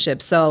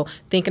relationships. So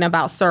thinking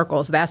about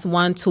circles, that's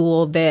one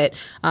tool that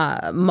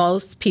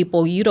most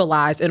people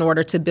utilize in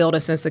order to build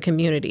a sense of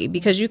community,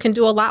 because you can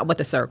do a lot with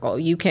a circle.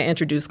 You can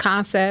introduce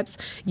concepts.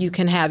 You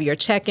can have your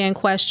check-in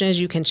questions.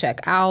 You can check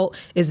out.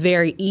 It's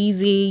very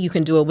easy. You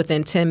can do it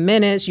within 10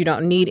 minutes. You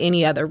don't need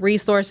any other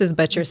resources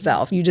but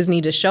yourself. You just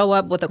need to show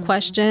up with a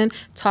question,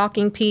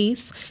 talking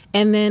piece,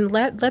 and then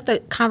let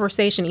the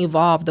conversation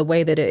evolve the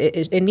way that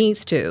it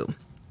needs to.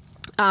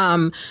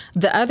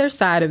 The other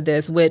side of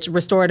this, which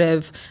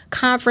restorative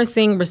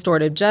conferencing,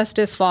 restorative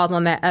justice falls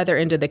on that other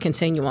end of the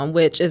continuum,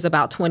 which is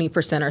about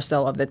 20% or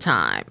so of the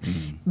time.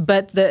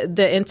 But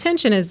the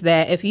intention is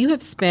that if you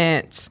have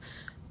spent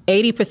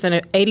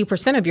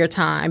 80% of your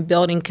time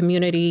building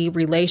community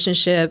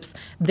relationships,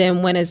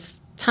 then when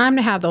it's time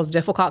to have those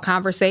difficult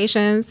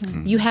conversations,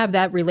 you have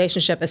that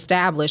relationship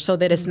established so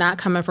that it's not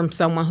coming from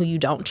someone who you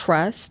don't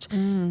trust.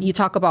 You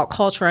talk about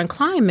culture and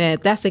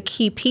climate. That's a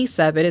key piece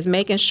of it, is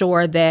making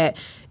sure that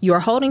you're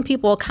holding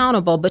people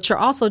accountable, but you're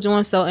also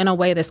doing so in a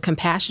way that's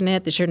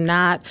compassionate, that you're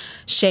not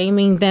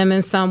shaming them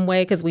in some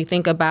way, because we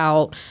think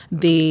about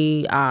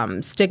the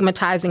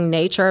stigmatizing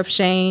nature of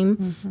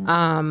shame.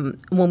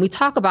 When we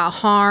talk about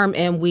harm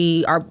and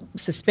we are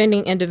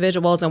suspending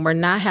individuals and we're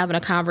not having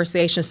a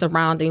conversation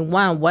surrounding,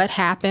 one, what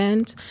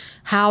happened,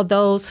 how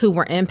those who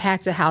were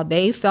impacted, how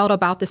they felt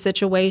about the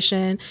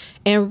situation,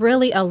 and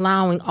really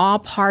allowing all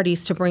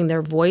parties to bring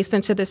their voice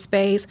into the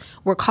space,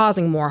 we're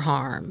causing more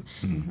harm.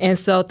 And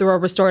so through a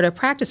restorative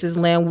practices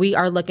lens, we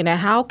are looking at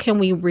how can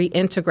we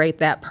reintegrate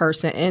that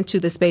person into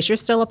the space. You're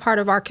still a part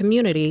of our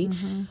community.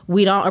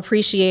 We don't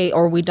appreciate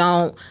or we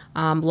don't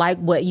like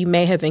what you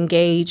may have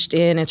engaged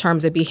in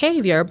terms of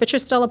behavior, but you're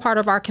still a part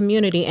of our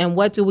community, and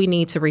what do we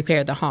need to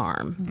repair the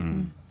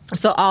harm?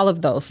 So all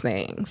of those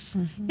things.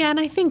 Yeah, and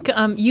I think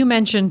you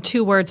mentioned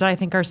 2 words that I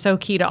think are so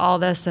key to all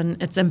this,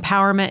 and it's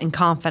empowerment and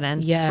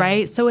confidence,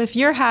 right? So if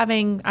you're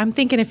I'm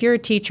thinking if you're a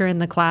teacher in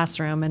the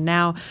classroom and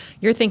now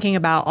you're thinking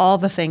about all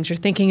the things, you're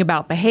thinking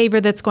about behavior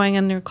that's going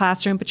on in your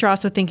classroom, but you're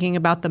also thinking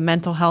about the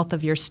mental health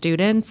of your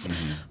students.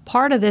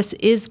 Part of this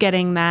is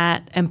getting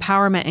that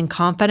empowerment and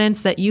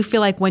confidence that you feel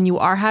like when you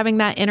are having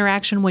that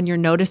interaction, when you're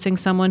noticing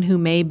someone who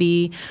may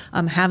be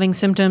having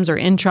symptoms or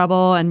in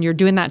trouble and you're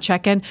doing that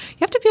check-in, you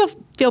have to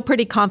feel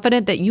pretty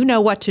confident that you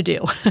know what to do,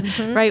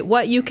 right?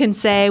 What you can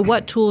say,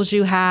 what tools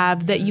you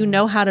have, that you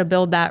know how to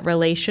build that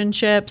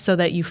relationship so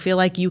that you feel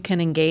like you can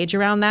engage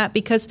around that,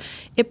 because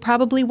it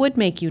probably would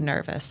make you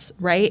nervous,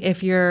 right?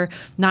 If you're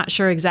not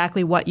sure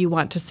exactly what you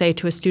want to say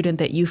to a student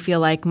that you feel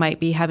like might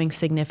be having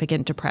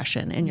significant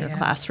depression in your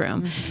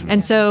classroom.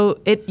 And so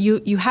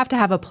you have to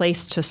have a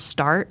place to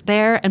start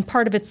there. And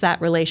part of it's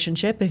that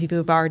relationship if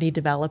you've already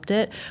developed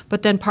it.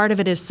 But then part of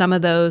it is some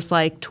of those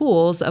like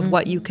tools of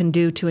what you can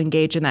do to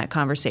engage in that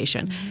conversation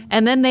conversation.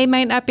 And then they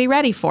might not be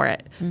ready for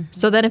it.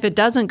 So then if it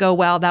doesn't go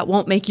well, that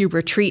won't make you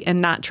retreat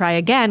and not try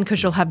again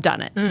because you'll have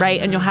done it, right?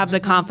 And you'll have the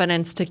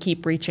confidence to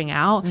keep reaching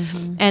out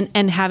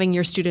and having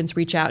your students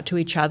reach out to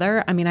each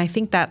other. I mean, I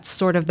think that's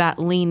sort of that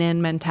lean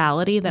in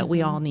mentality that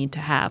we all need to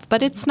have.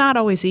 But it's not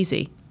always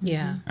easy.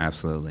 Yeah.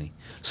 Absolutely.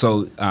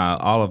 So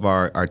all of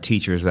our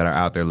teachers that are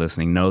out there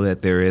listening know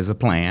that there is a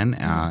plan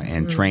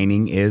and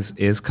training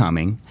is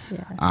coming.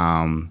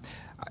 Yeah.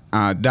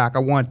 Doc, I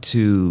want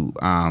to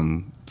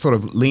sort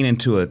of lean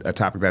into a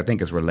topic that I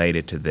think is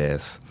related to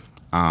this.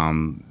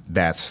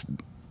 That's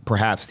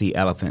perhaps the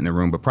elephant in the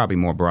room, but probably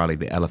more broadly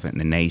the elephant in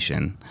the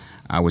nation,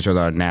 which is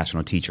our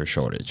national teacher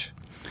shortage.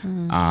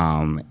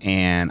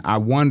 And I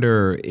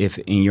wonder if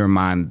in your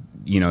mind,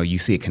 you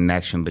see a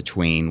connection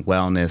between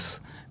wellness,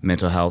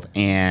 mental health,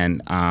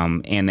 and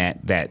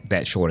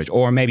that shortage,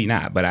 or maybe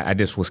not. But I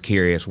just was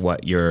curious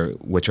what your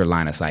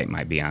line of sight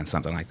might be on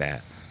something like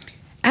that.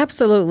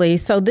 Absolutely.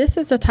 So this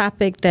is a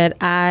topic that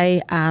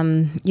I,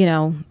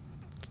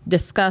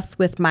 discuss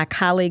with my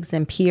colleagues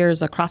and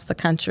peers across the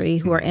country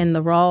who are in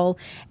the role.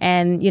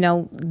 And,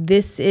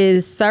 this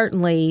is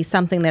certainly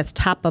something that's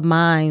top of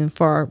mind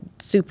for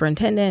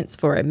superintendents,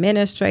 for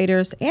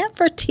administrators, and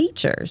for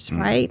teachers,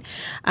 right?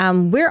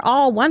 We're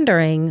all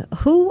wondering,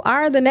 who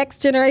are the next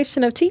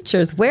generation of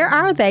teachers? Where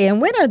are they and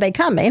when are they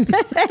coming?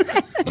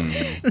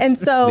 And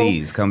so...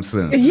 Please, come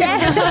soon.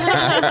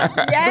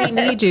 Yes. We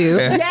need you.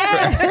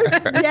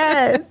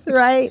 Yes,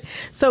 right?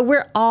 So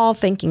we're all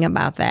thinking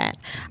about that.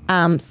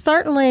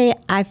 Certainly,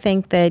 I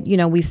think that,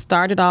 we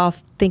started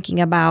off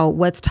thinking about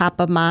what's top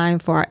of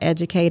mind for our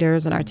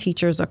educators and our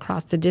teachers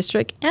across the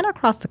district and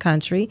across the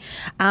country.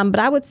 But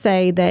I would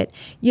say that,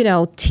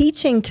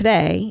 teaching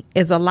today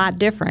is a lot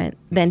different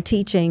than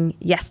teaching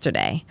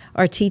yesterday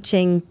or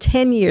teaching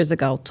 10 years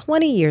ago,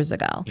 20 years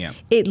ago. Yeah.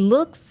 It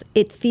looks,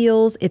 it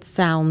feels, it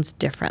sounds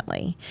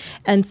differently.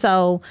 And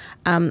so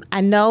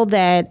I know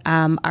that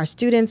our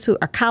students who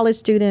are college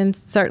students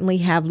certainly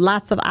have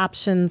lots of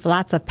options,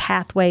 lots of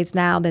pathways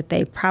now that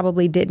they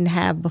probably didn't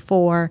have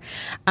before.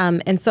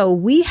 And so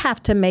we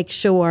have to make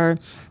sure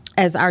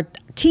as our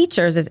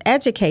teachers, as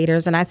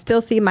educators, and I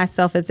still see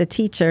myself as a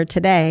teacher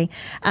today,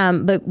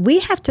 but we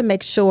have to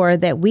make sure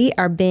that we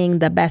are being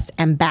the best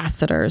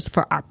ambassadors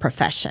for our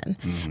profession.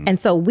 And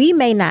so we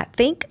may not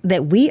think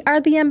that we are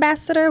the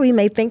ambassador. We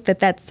may think that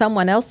that's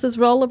someone else's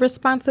role of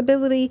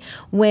responsibility,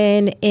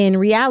 when in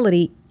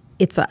reality,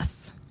 it's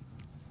us.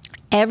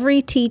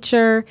 Every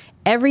teacher,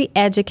 every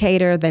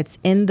educator that's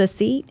in the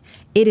seat,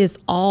 it is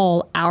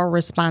all our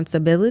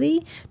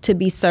responsibility to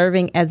be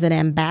serving as an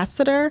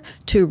ambassador,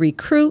 to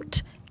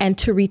recruit and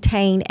to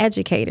retain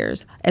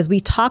educators. As we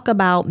talk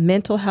about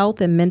mental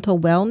health and mental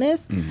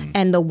wellness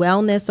and the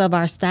wellness of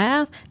our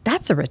staff,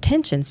 that's a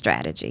retention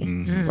strategy,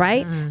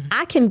 right?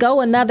 I can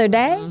go another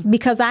day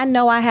because I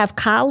know I have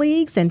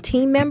colleagues and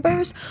team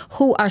members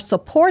who are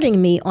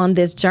supporting me on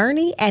this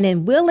journey and are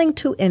willing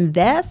to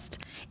invest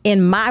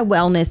in my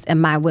wellness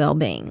and my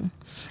well-being.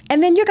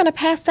 And then you're going to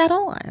pass that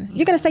on.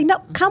 You're going to say,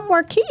 no, come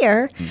work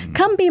here.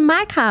 Come be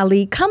my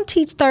colleague. Come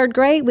teach third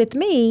grade with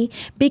me,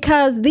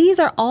 because these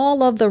are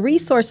all of the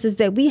resources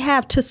that we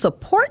have to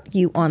support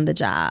you on the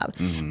job.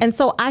 And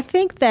so I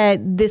think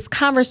that this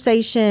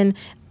conversation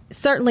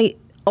certainly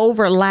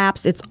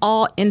overlaps. It's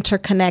all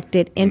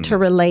interconnected,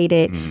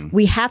 interrelated.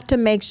 We have to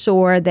make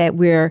sure that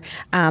we're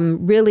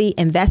really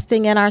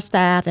investing in our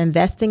staff,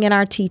 investing in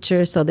our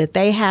teachers so that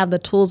they have the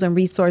tools and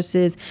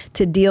resources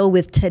to deal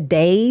with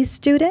today's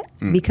student,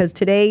 because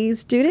today's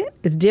student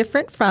is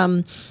different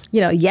from,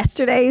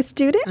 yesterday's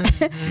student.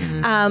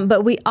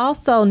 But we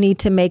also need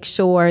to make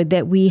sure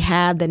that we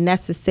have the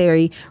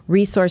necessary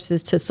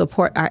resources to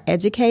support our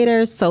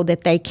educators so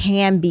that they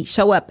can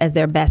show up as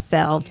their best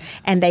selves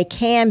and they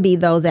can be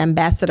those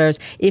ambassadors.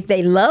 If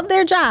they love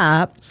their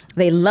job,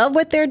 they love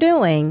what they're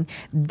doing,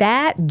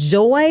 that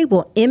joy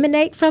will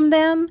emanate from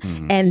them,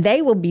 and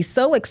they will be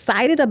so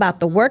excited about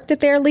the work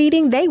that they're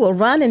leading, they will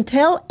run and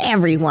tell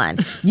everyone.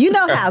 You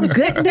know how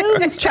good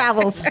news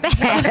travels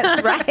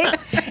fast, right?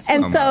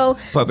 And so...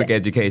 Public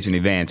education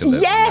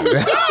evangelism.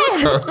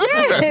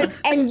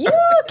 Yes. And you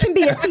can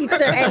be a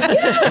teacher, and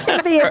you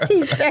can be a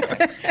teacher,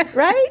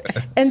 right?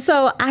 And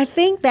so I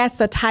think that's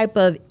the type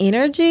of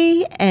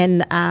energy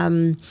and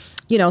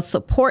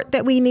support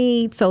that we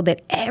need so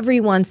that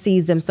everyone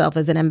sees themselves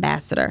as an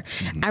ambassador.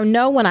 I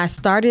know when I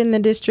started in the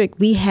district,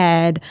 we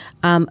had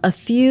a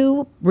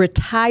few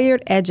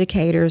retired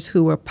educators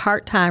who were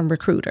part-time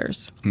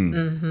recruiters,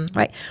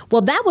 right?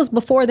 Well, that was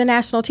before the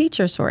national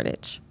teacher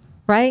shortage,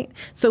 right?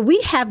 So we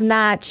have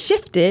not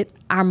shifted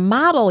our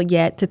model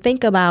yet to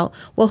think about,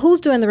 well,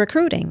 who's doing the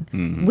recruiting?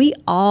 We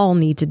all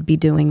need to be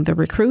doing the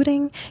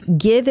recruiting,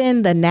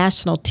 given the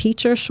national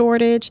teacher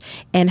shortage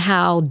and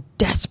how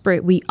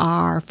desperate we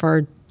are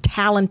for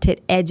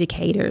talented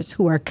educators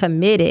who are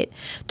committed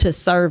to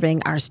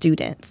serving our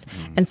students.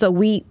 And so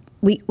we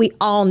we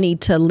all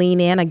need to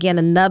lean in. Again,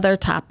 another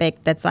topic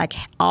that's like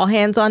all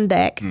hands on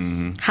deck.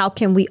 Mm-hmm. How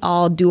can we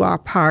all do our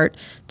part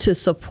to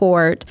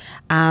support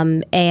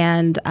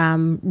and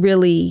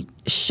really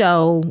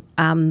show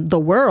the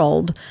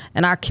world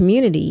and our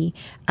community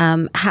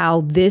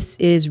how this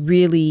is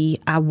really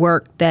a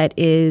work that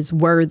is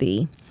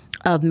worthy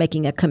of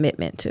making a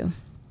commitment to?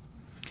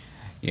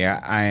 Yeah,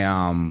 I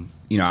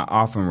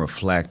often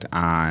reflect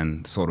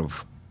on sort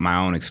of my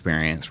own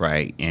experience,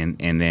 right, and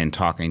then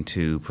talking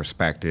to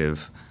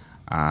prospective,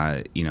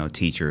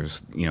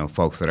 teachers,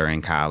 folks that are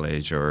in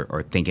college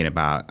or thinking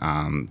about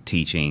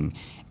teaching,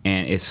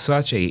 and it's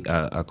such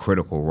a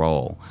critical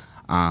role.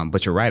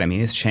 But you're right. I mean,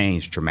 it's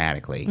changed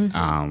dramatically.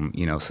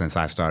 Mm-hmm. Since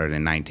I started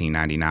in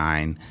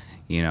 1999.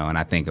 And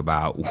I think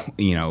about,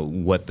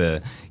 what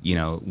the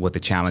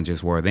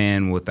challenges were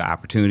then, what the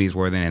opportunities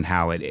were then, and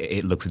how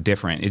it looks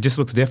different. It just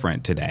looks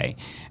different today.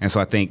 And so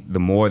I think the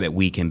more that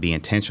we can be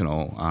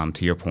intentional,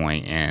 to your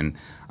point, and,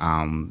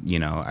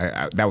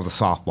 that was a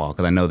softball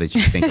because I know that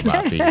you think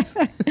about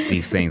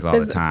these things all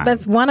the time.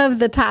 That's one of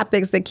the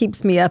topics that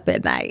keeps me up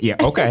at night. Yeah.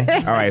 Okay.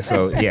 All right.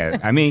 So, yeah,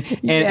 I mean,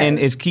 and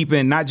it's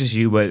keeping not just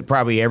you, but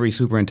probably every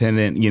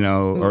superintendent,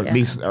 or at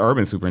least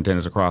urban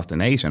superintendents across the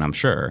nation, I'm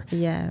sure.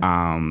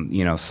 Yeah.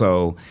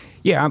 So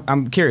yeah,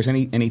 I'm curious.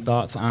 Any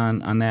thoughts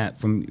on that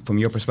from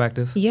your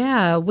perspective?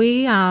 Yeah,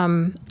 we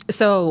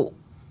so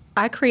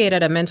I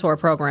created a mentor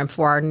program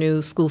for our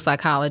new school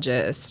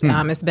psychologists.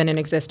 It's been in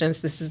existence.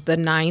 This is the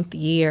 9th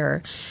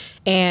year.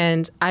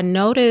 And I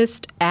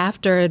noticed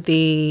after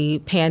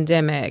the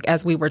pandemic,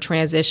 as we were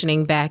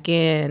transitioning back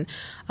in,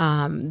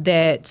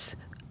 that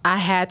I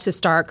had to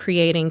start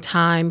creating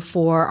time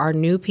for our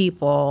new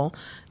people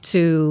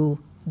to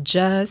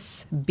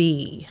just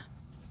be.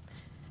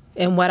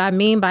 And what I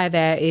mean by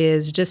that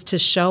is just to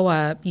show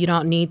up. You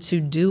don't need to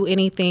do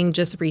anything,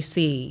 just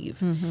receive.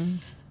 Mm-hmm.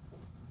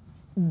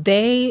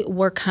 They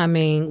were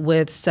coming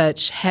with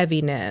such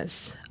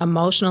heaviness,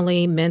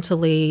 emotionally,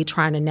 mentally,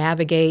 trying to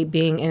navigate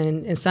being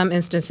in some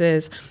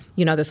instances,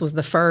 this was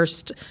the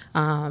first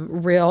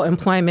real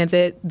employment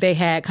that they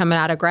had coming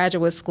out of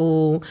graduate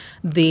school,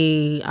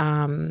 the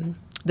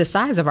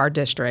size of our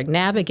district,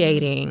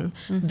 navigating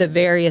the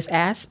various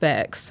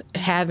aspects,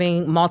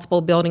 having multiple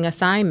building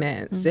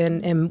assignments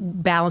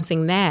and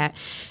balancing that.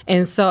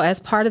 And so as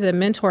part of the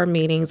mentor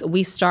meetings,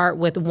 we start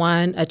with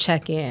a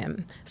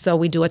check-in. So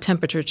we do a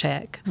temperature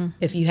check.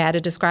 If you had to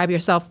describe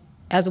yourself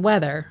as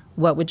weather,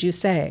 what would you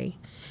say?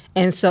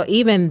 And so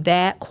even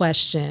that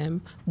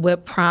question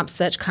would prompt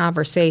such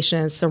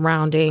conversations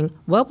surrounding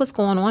what was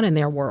going on in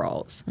their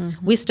worlds.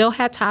 Mm-hmm. We still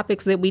had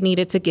topics that we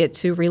needed to get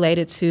to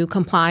related to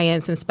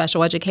compliance and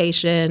special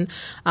education,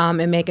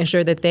 and making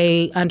sure that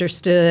they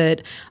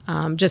understood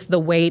just the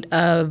weight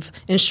of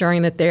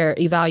ensuring that their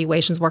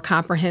evaluations were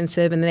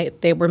comprehensive and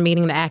they were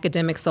meeting the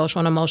academic, social,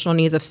 and emotional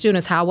needs of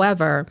students.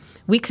 However,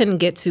 we couldn't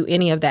get to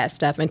any of that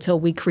stuff until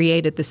we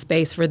created the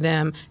space for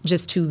them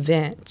just to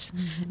vent.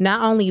 Mm-hmm.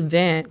 Not only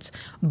vent,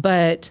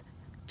 but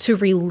to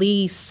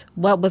release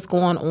what was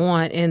going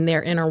on in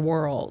their inner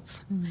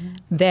worlds.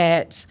 Mm-hmm.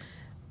 That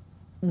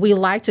we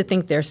like to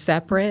think they're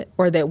separate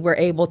or that we're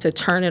able to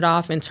turn it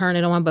off and turn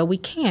it on, but we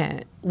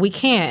can't. We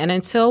can't. And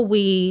until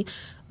we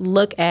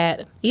look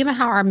at even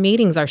how our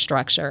meetings are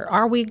structured,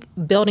 are we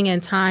building in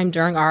time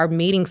during our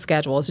meeting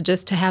schedules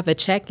just to have a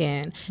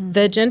check-in? Mm-hmm. The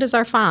agendas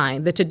are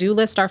fine. The to-do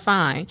lists are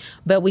fine.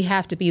 But we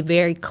have to be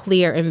very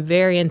clear and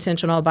very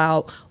intentional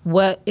about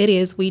what it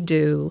is we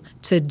do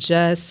to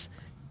just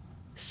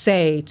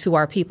say to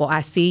our people, I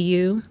see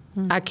you,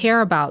 I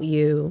care about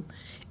you,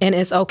 and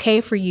it's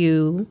okay for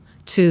you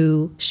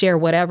to share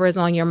whatever is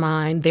on your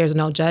mind. There's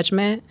no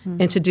judgment,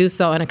 and to do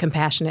so in a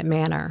compassionate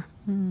manner,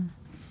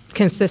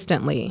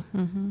 consistently.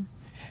 Mm-hmm.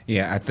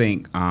 Yeah, I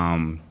think,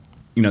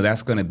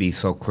 that's going to be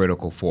so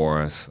critical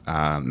for us.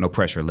 No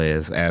pressure,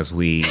 Liz, as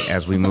we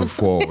move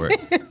forward,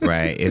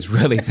 right? It's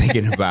really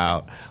thinking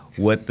about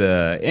what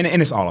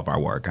and it's all of our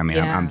work. I mean,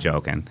 yeah. I'm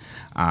joking.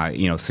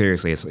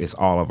 Seriously, it's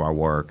all of our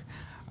work.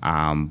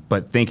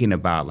 But thinking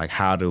about like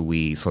how do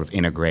we sort of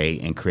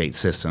integrate and create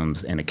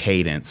systems and a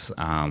cadence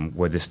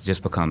where this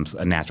just becomes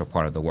a natural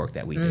part of the work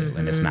that we do,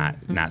 and it's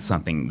not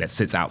something that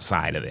sits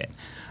outside of it.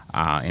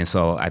 And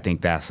so I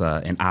think that's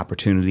an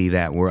opportunity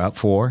that we're up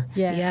for.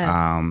 Yeah.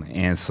 Yes.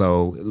 And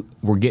so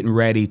we're getting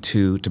ready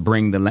to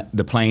bring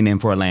the plane in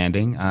for a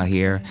landing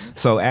here.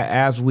 So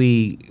as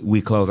we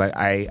close,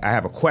 I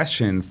have a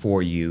question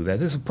for you.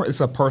 That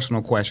it's a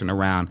personal question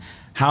around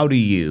how do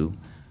you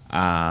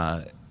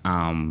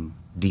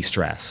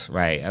de-stress,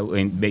 right? I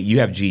mean, you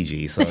have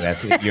Gigi, so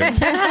that's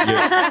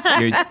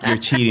you're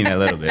cheating a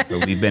little bit. So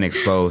we've been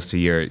exposed to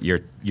your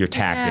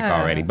tactic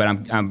already.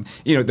 But I'm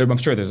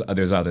sure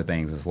there's other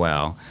things as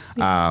well.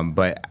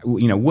 But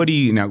what do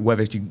you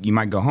whether you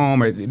might go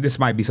home or this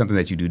might be something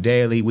that you do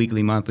daily,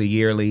 weekly, monthly,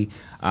 yearly.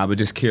 But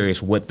just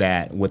curious what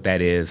that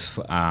is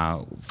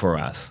for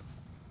us.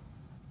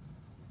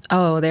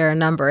 Oh, there are a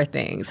number of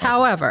things.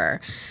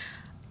 However,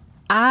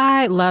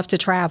 I love to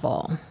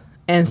travel.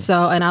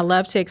 And I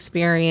love to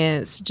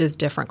experience just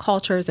different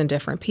cultures and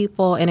different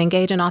people and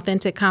engage in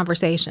authentic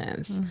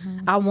conversations.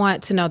 I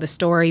want to know the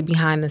story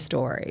behind the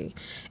story.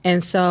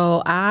 And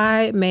so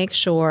I make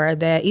sure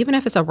that even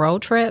if it's a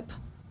road trip,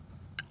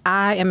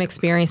 I am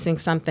experiencing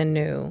something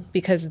new,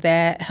 because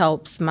that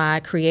helps my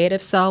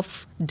creative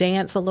self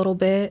dance a little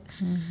bit.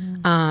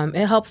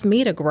 It helps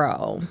me to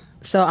grow.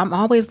 So I'm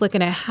always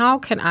looking at how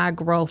can I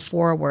grow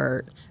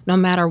forward no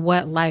matter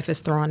what life is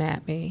throwing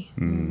at me.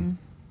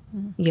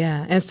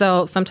 Yeah. And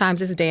so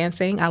sometimes it's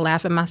dancing. I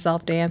laugh at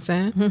myself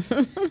dancing.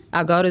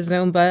 I go to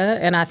Zumba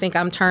and I think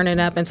I'm turning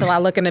up until I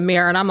look in the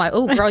mirror and I'm like,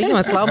 oh, girl, you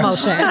in slow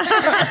motion.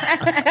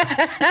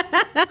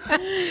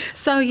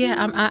 So,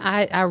 yeah,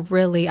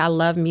 I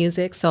love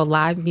music. So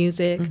live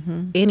music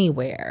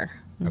anywhere.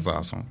 That's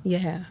awesome.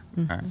 Yeah.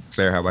 All right.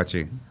 Sarah, how about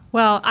you?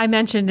 Well, I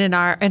mentioned in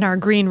our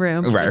green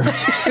room, Right.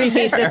 3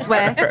 feet this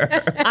way,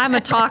 I'm a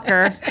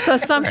talker. So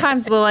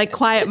sometimes the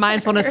quiet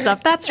mindfulness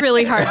stuff, that's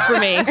really hard for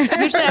me.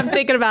 Usually I'm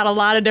thinking about a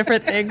lot of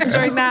different things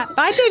during that. But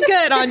I did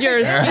good on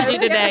yours, Gigi,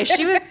 today.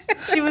 She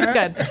was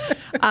good.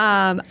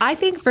 I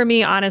think for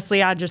me,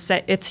 honestly, I'll just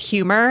say it's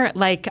humor.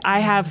 I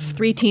have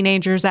 3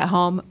 teenagers at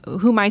home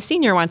who my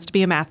senior wants to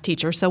be a math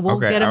teacher. So we'll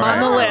get him on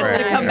the list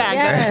to come back.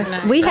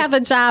 Yes. We have a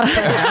job for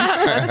him.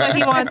 That's what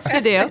he wants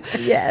to do.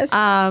 Yes.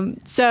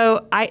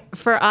 So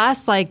for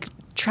us,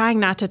 trying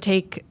not to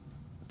take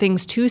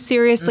things too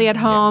seriously at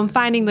home,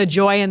 finding the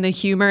joy and the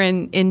humor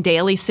in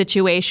daily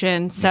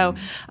situations. So,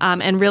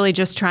 and really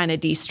just trying to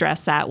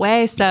de-stress that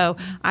way. So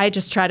I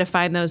just try to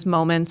find those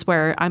moments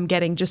where I'm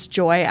getting just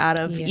joy out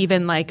of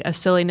even a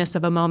silliness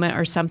of a moment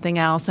or something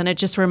else. And it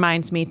just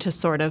reminds me to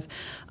sort of,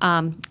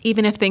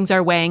 even if things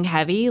are weighing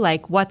heavy,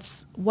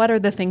 what are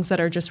the things that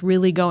are just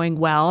really going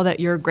well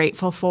that you're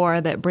grateful for,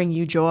 that bring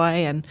you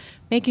joy, and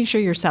making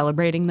sure you're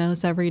celebrating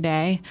those every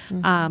day.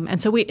 And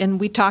so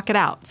we talk it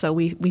out. So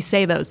we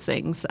say those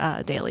things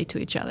daily to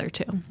each other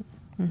too.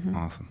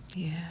 Awesome.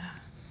 Yeah.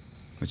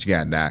 What you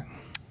got, Doc?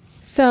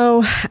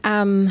 So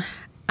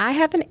I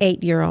have an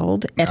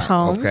 8-year-old at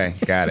home. Okay,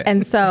 got it.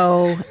 And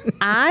so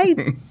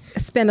I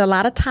spend a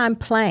lot of time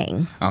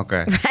playing.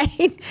 Okay.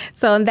 Right?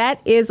 So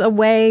that is a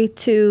way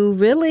to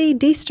really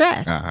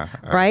de-stress,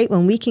 right?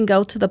 When we can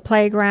go to the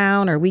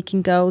playground, or we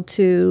can go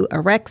to a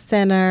rec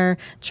center,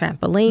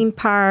 trampoline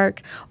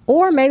park,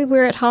 or maybe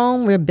we're at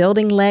home, we're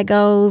building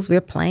Legos,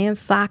 we're playing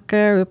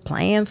soccer, we're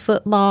playing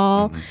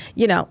football,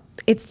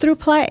 it's through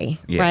play,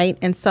 right?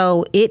 And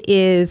so it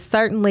is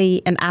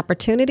certainly an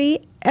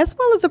opportunity as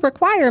well as a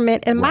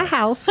requirement in my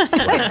house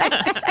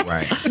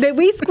that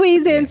we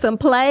squeeze in some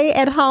play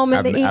at home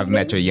in the evening. I've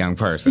met your young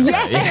person.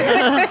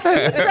 Yeah.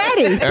 He's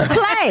ready to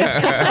play.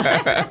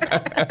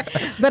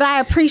 But I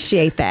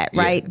appreciate that,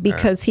 right?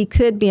 Because he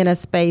could be in a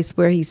space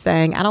where he's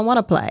saying, I don't want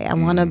to play. I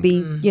want to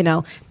be,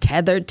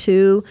 tethered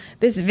to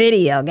this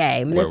video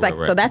game. And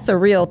so that's a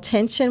real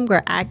tension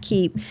where I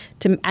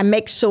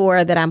make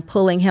sure that I'm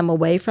pulling him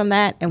away from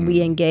that and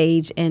we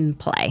engage in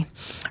play,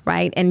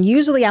 right? And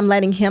usually I'm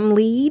letting him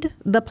lead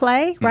the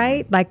play,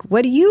 right?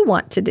 What do you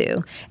want to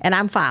do? And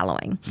I'm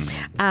following.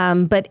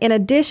 But in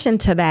addition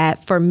to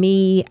that, for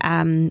me,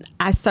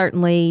 I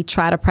certainly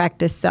try to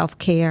practice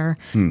self-care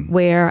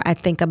where I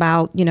think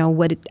about,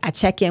 I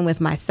check in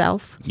with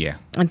myself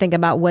and think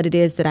about what it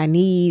is that I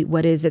need,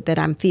 what is it that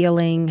I'm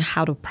feeling,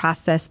 how to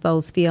process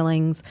those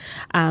feelings.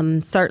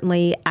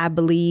 Certainly, I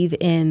believe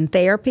in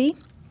therapy.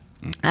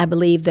 I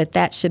believe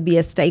that should be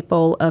a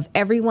staple of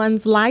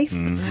everyone's life,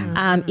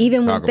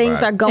 even when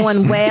things are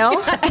going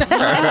well.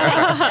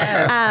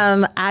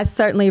 I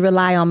certainly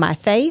rely on my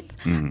faith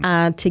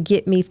to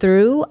get me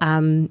through.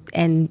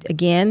 And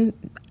again,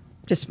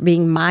 just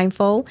being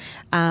mindful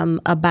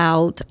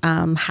about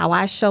how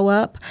I show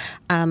up.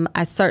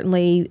 I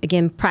certainly,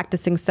 again,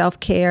 practicing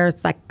self-care.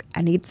 It's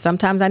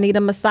sometimes I need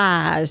a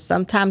massage.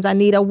 Sometimes I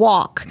need a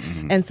walk.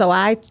 And so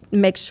I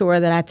make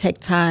sure that I take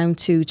time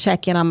to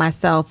check in on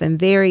myself and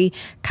very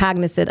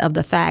cognizant of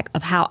the fact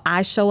of how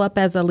I show up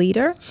as a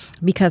leader,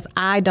 because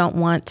I don't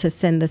want to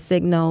send the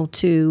signal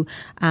to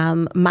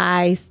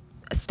my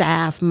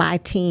staff, my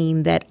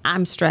team, that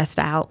I'm stressed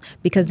out,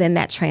 because then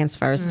that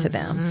transfers to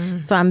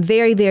them. So I'm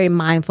very, very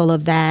mindful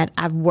of that.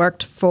 I've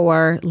worked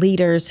for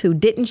leaders who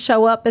didn't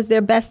show up as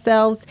their best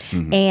selves,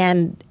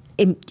 and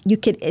you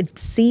could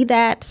see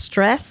that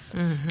stress,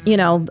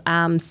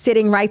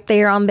 sitting right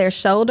there on their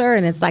shoulder,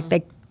 and it's like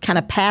they kind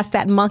of pass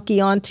that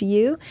monkey on to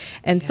you.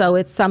 And so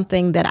it's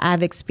something that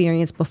I've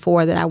experienced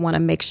before that I want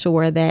to make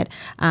sure that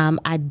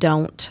I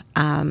don't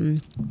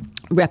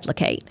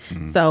replicate.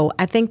 So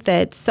I think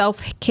that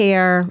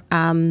self-care,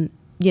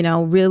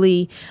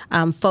 really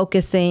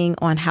focusing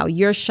on how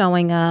you're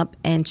showing up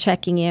and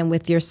checking in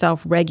with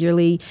yourself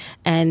regularly.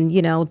 And,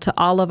 to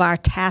all of our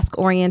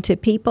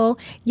task-oriented people,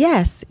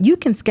 yes, you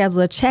can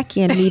schedule a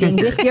check-in meeting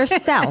with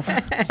yourself.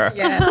 Put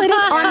it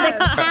on the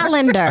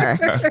calendar.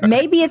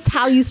 Maybe it's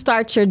how you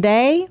start your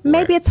day.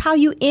 Maybe it's how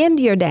you end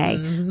your day.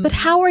 But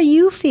how are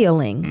you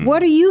feeling?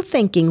 What are you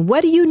thinking?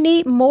 What do you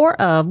need more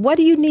of? What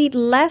do you need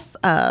less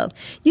of?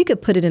 You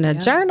could put it in a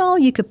journal.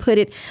 You could put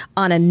it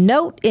on a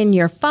note in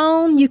your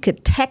phone. You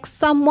could text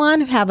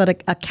someone, have an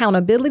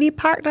accountability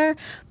partner,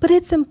 but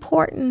it's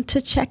important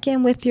to check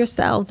in with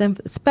yourselves, and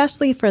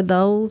especially for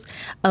those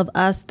of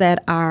us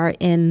that are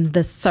in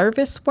the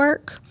service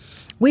work.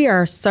 We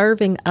are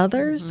serving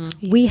others.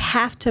 Mm-hmm. We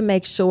have to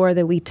make sure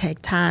that we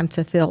take time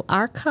to fill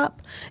our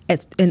cup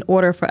in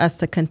order for us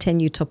to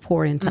continue to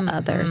pour into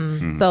others.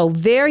 Mm-hmm. So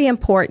very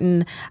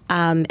important,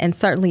 and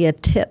certainly a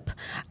tip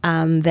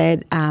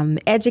that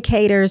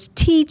educators,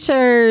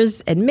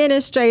 teachers,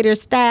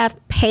 administrators, staff,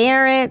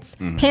 parents,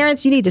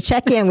 you need to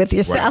check in with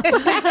yourself.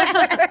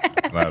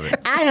 Love it.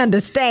 I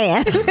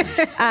understand.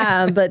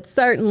 But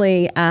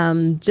certainly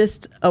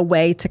just a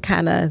way to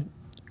kind of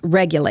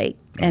regulate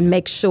and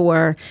make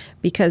sure,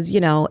 because,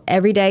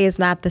 every day is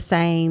not the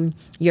same.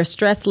 Your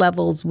stress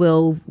levels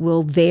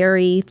will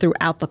vary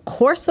throughout the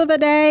course of a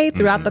day,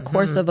 throughout the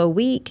course of a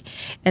week.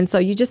 And so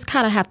you just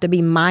kind of have to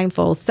be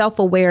mindful.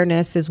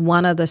 Self-awareness is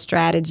one of the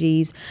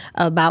strategies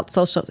about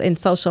social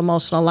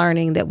emotional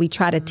learning that we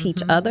try to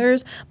teach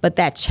others. But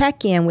that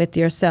check-in with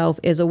yourself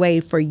is a way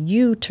for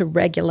you to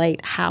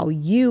regulate how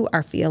you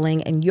are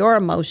feeling and your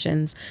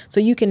emotions, so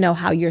you can know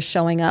how you're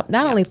showing up,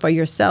 not only for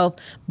yourself,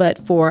 but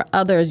for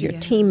others, your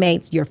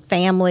teammates, your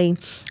family.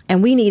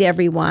 And we need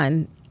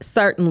everyone,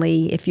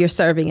 certainly if you're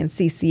serving in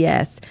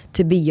CCS,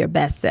 to be your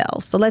best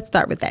self. So let's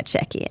start with that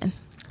check-in.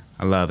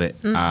 I love it.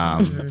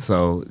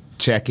 So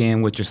check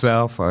in with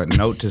yourself,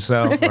 note to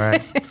self,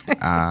 right?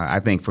 I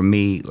think for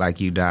me, like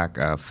you, Doc,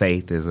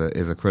 faith is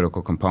a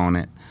critical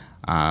component.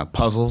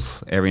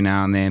 Puzzles, every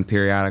now and then,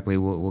 periodically,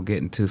 we'll get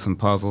into some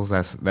puzzles.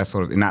 That's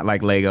sort of not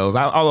like Legos.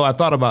 Although I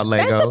thought about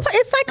Legos.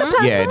 It's like a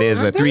puzzle. Yeah, it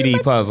is a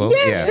 3D puzzle.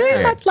 Yeah,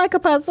 very much like a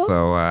puzzle.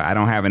 So I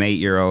don't have an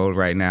 8-year-old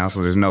right now,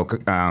 so there's no.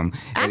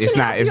 It's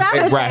not.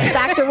 It's right,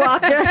 Dr.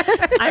 Walker.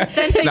 I'm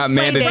sensing it's not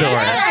mandatory.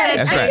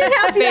 That's I right. can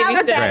help you out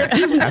with that.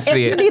 I see if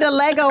you it. need a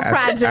Lego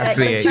project I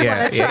see that you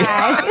want to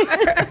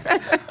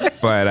try.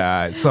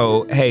 But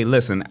so, hey,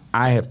 listen,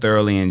 I have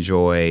thoroughly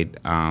enjoyed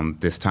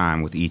this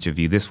time with each of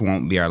you. This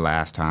won't be our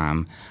last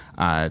time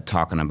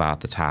talking about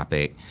the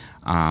topic.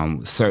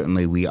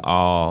 Certainly, we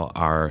all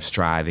are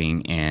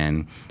striving,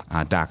 and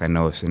Doc, I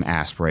know it's an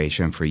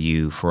aspiration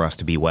for us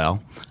to be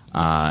well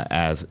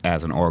as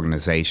an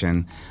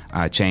organization.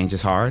 Change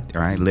is hard,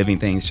 right? Living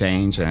things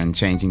change, and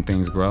changing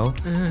things grow.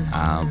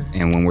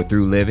 And when we're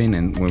through living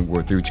and when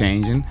we're through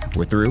changing,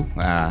 we're through.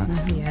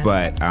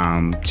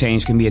 But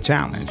change can be a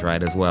challenge,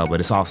 right, as well. But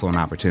it's also an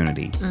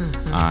opportunity.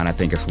 And I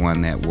think it's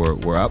one that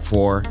we're up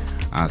for.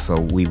 So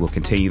we will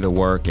continue the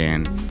work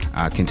and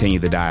continue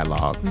the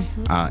dialogue.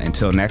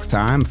 Until next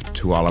time,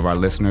 to all of our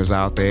listeners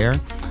out there,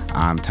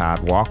 I'm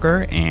Todd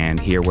Walker, and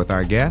here with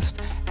our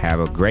guest. Have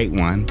a great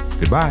one.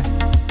 Goodbye.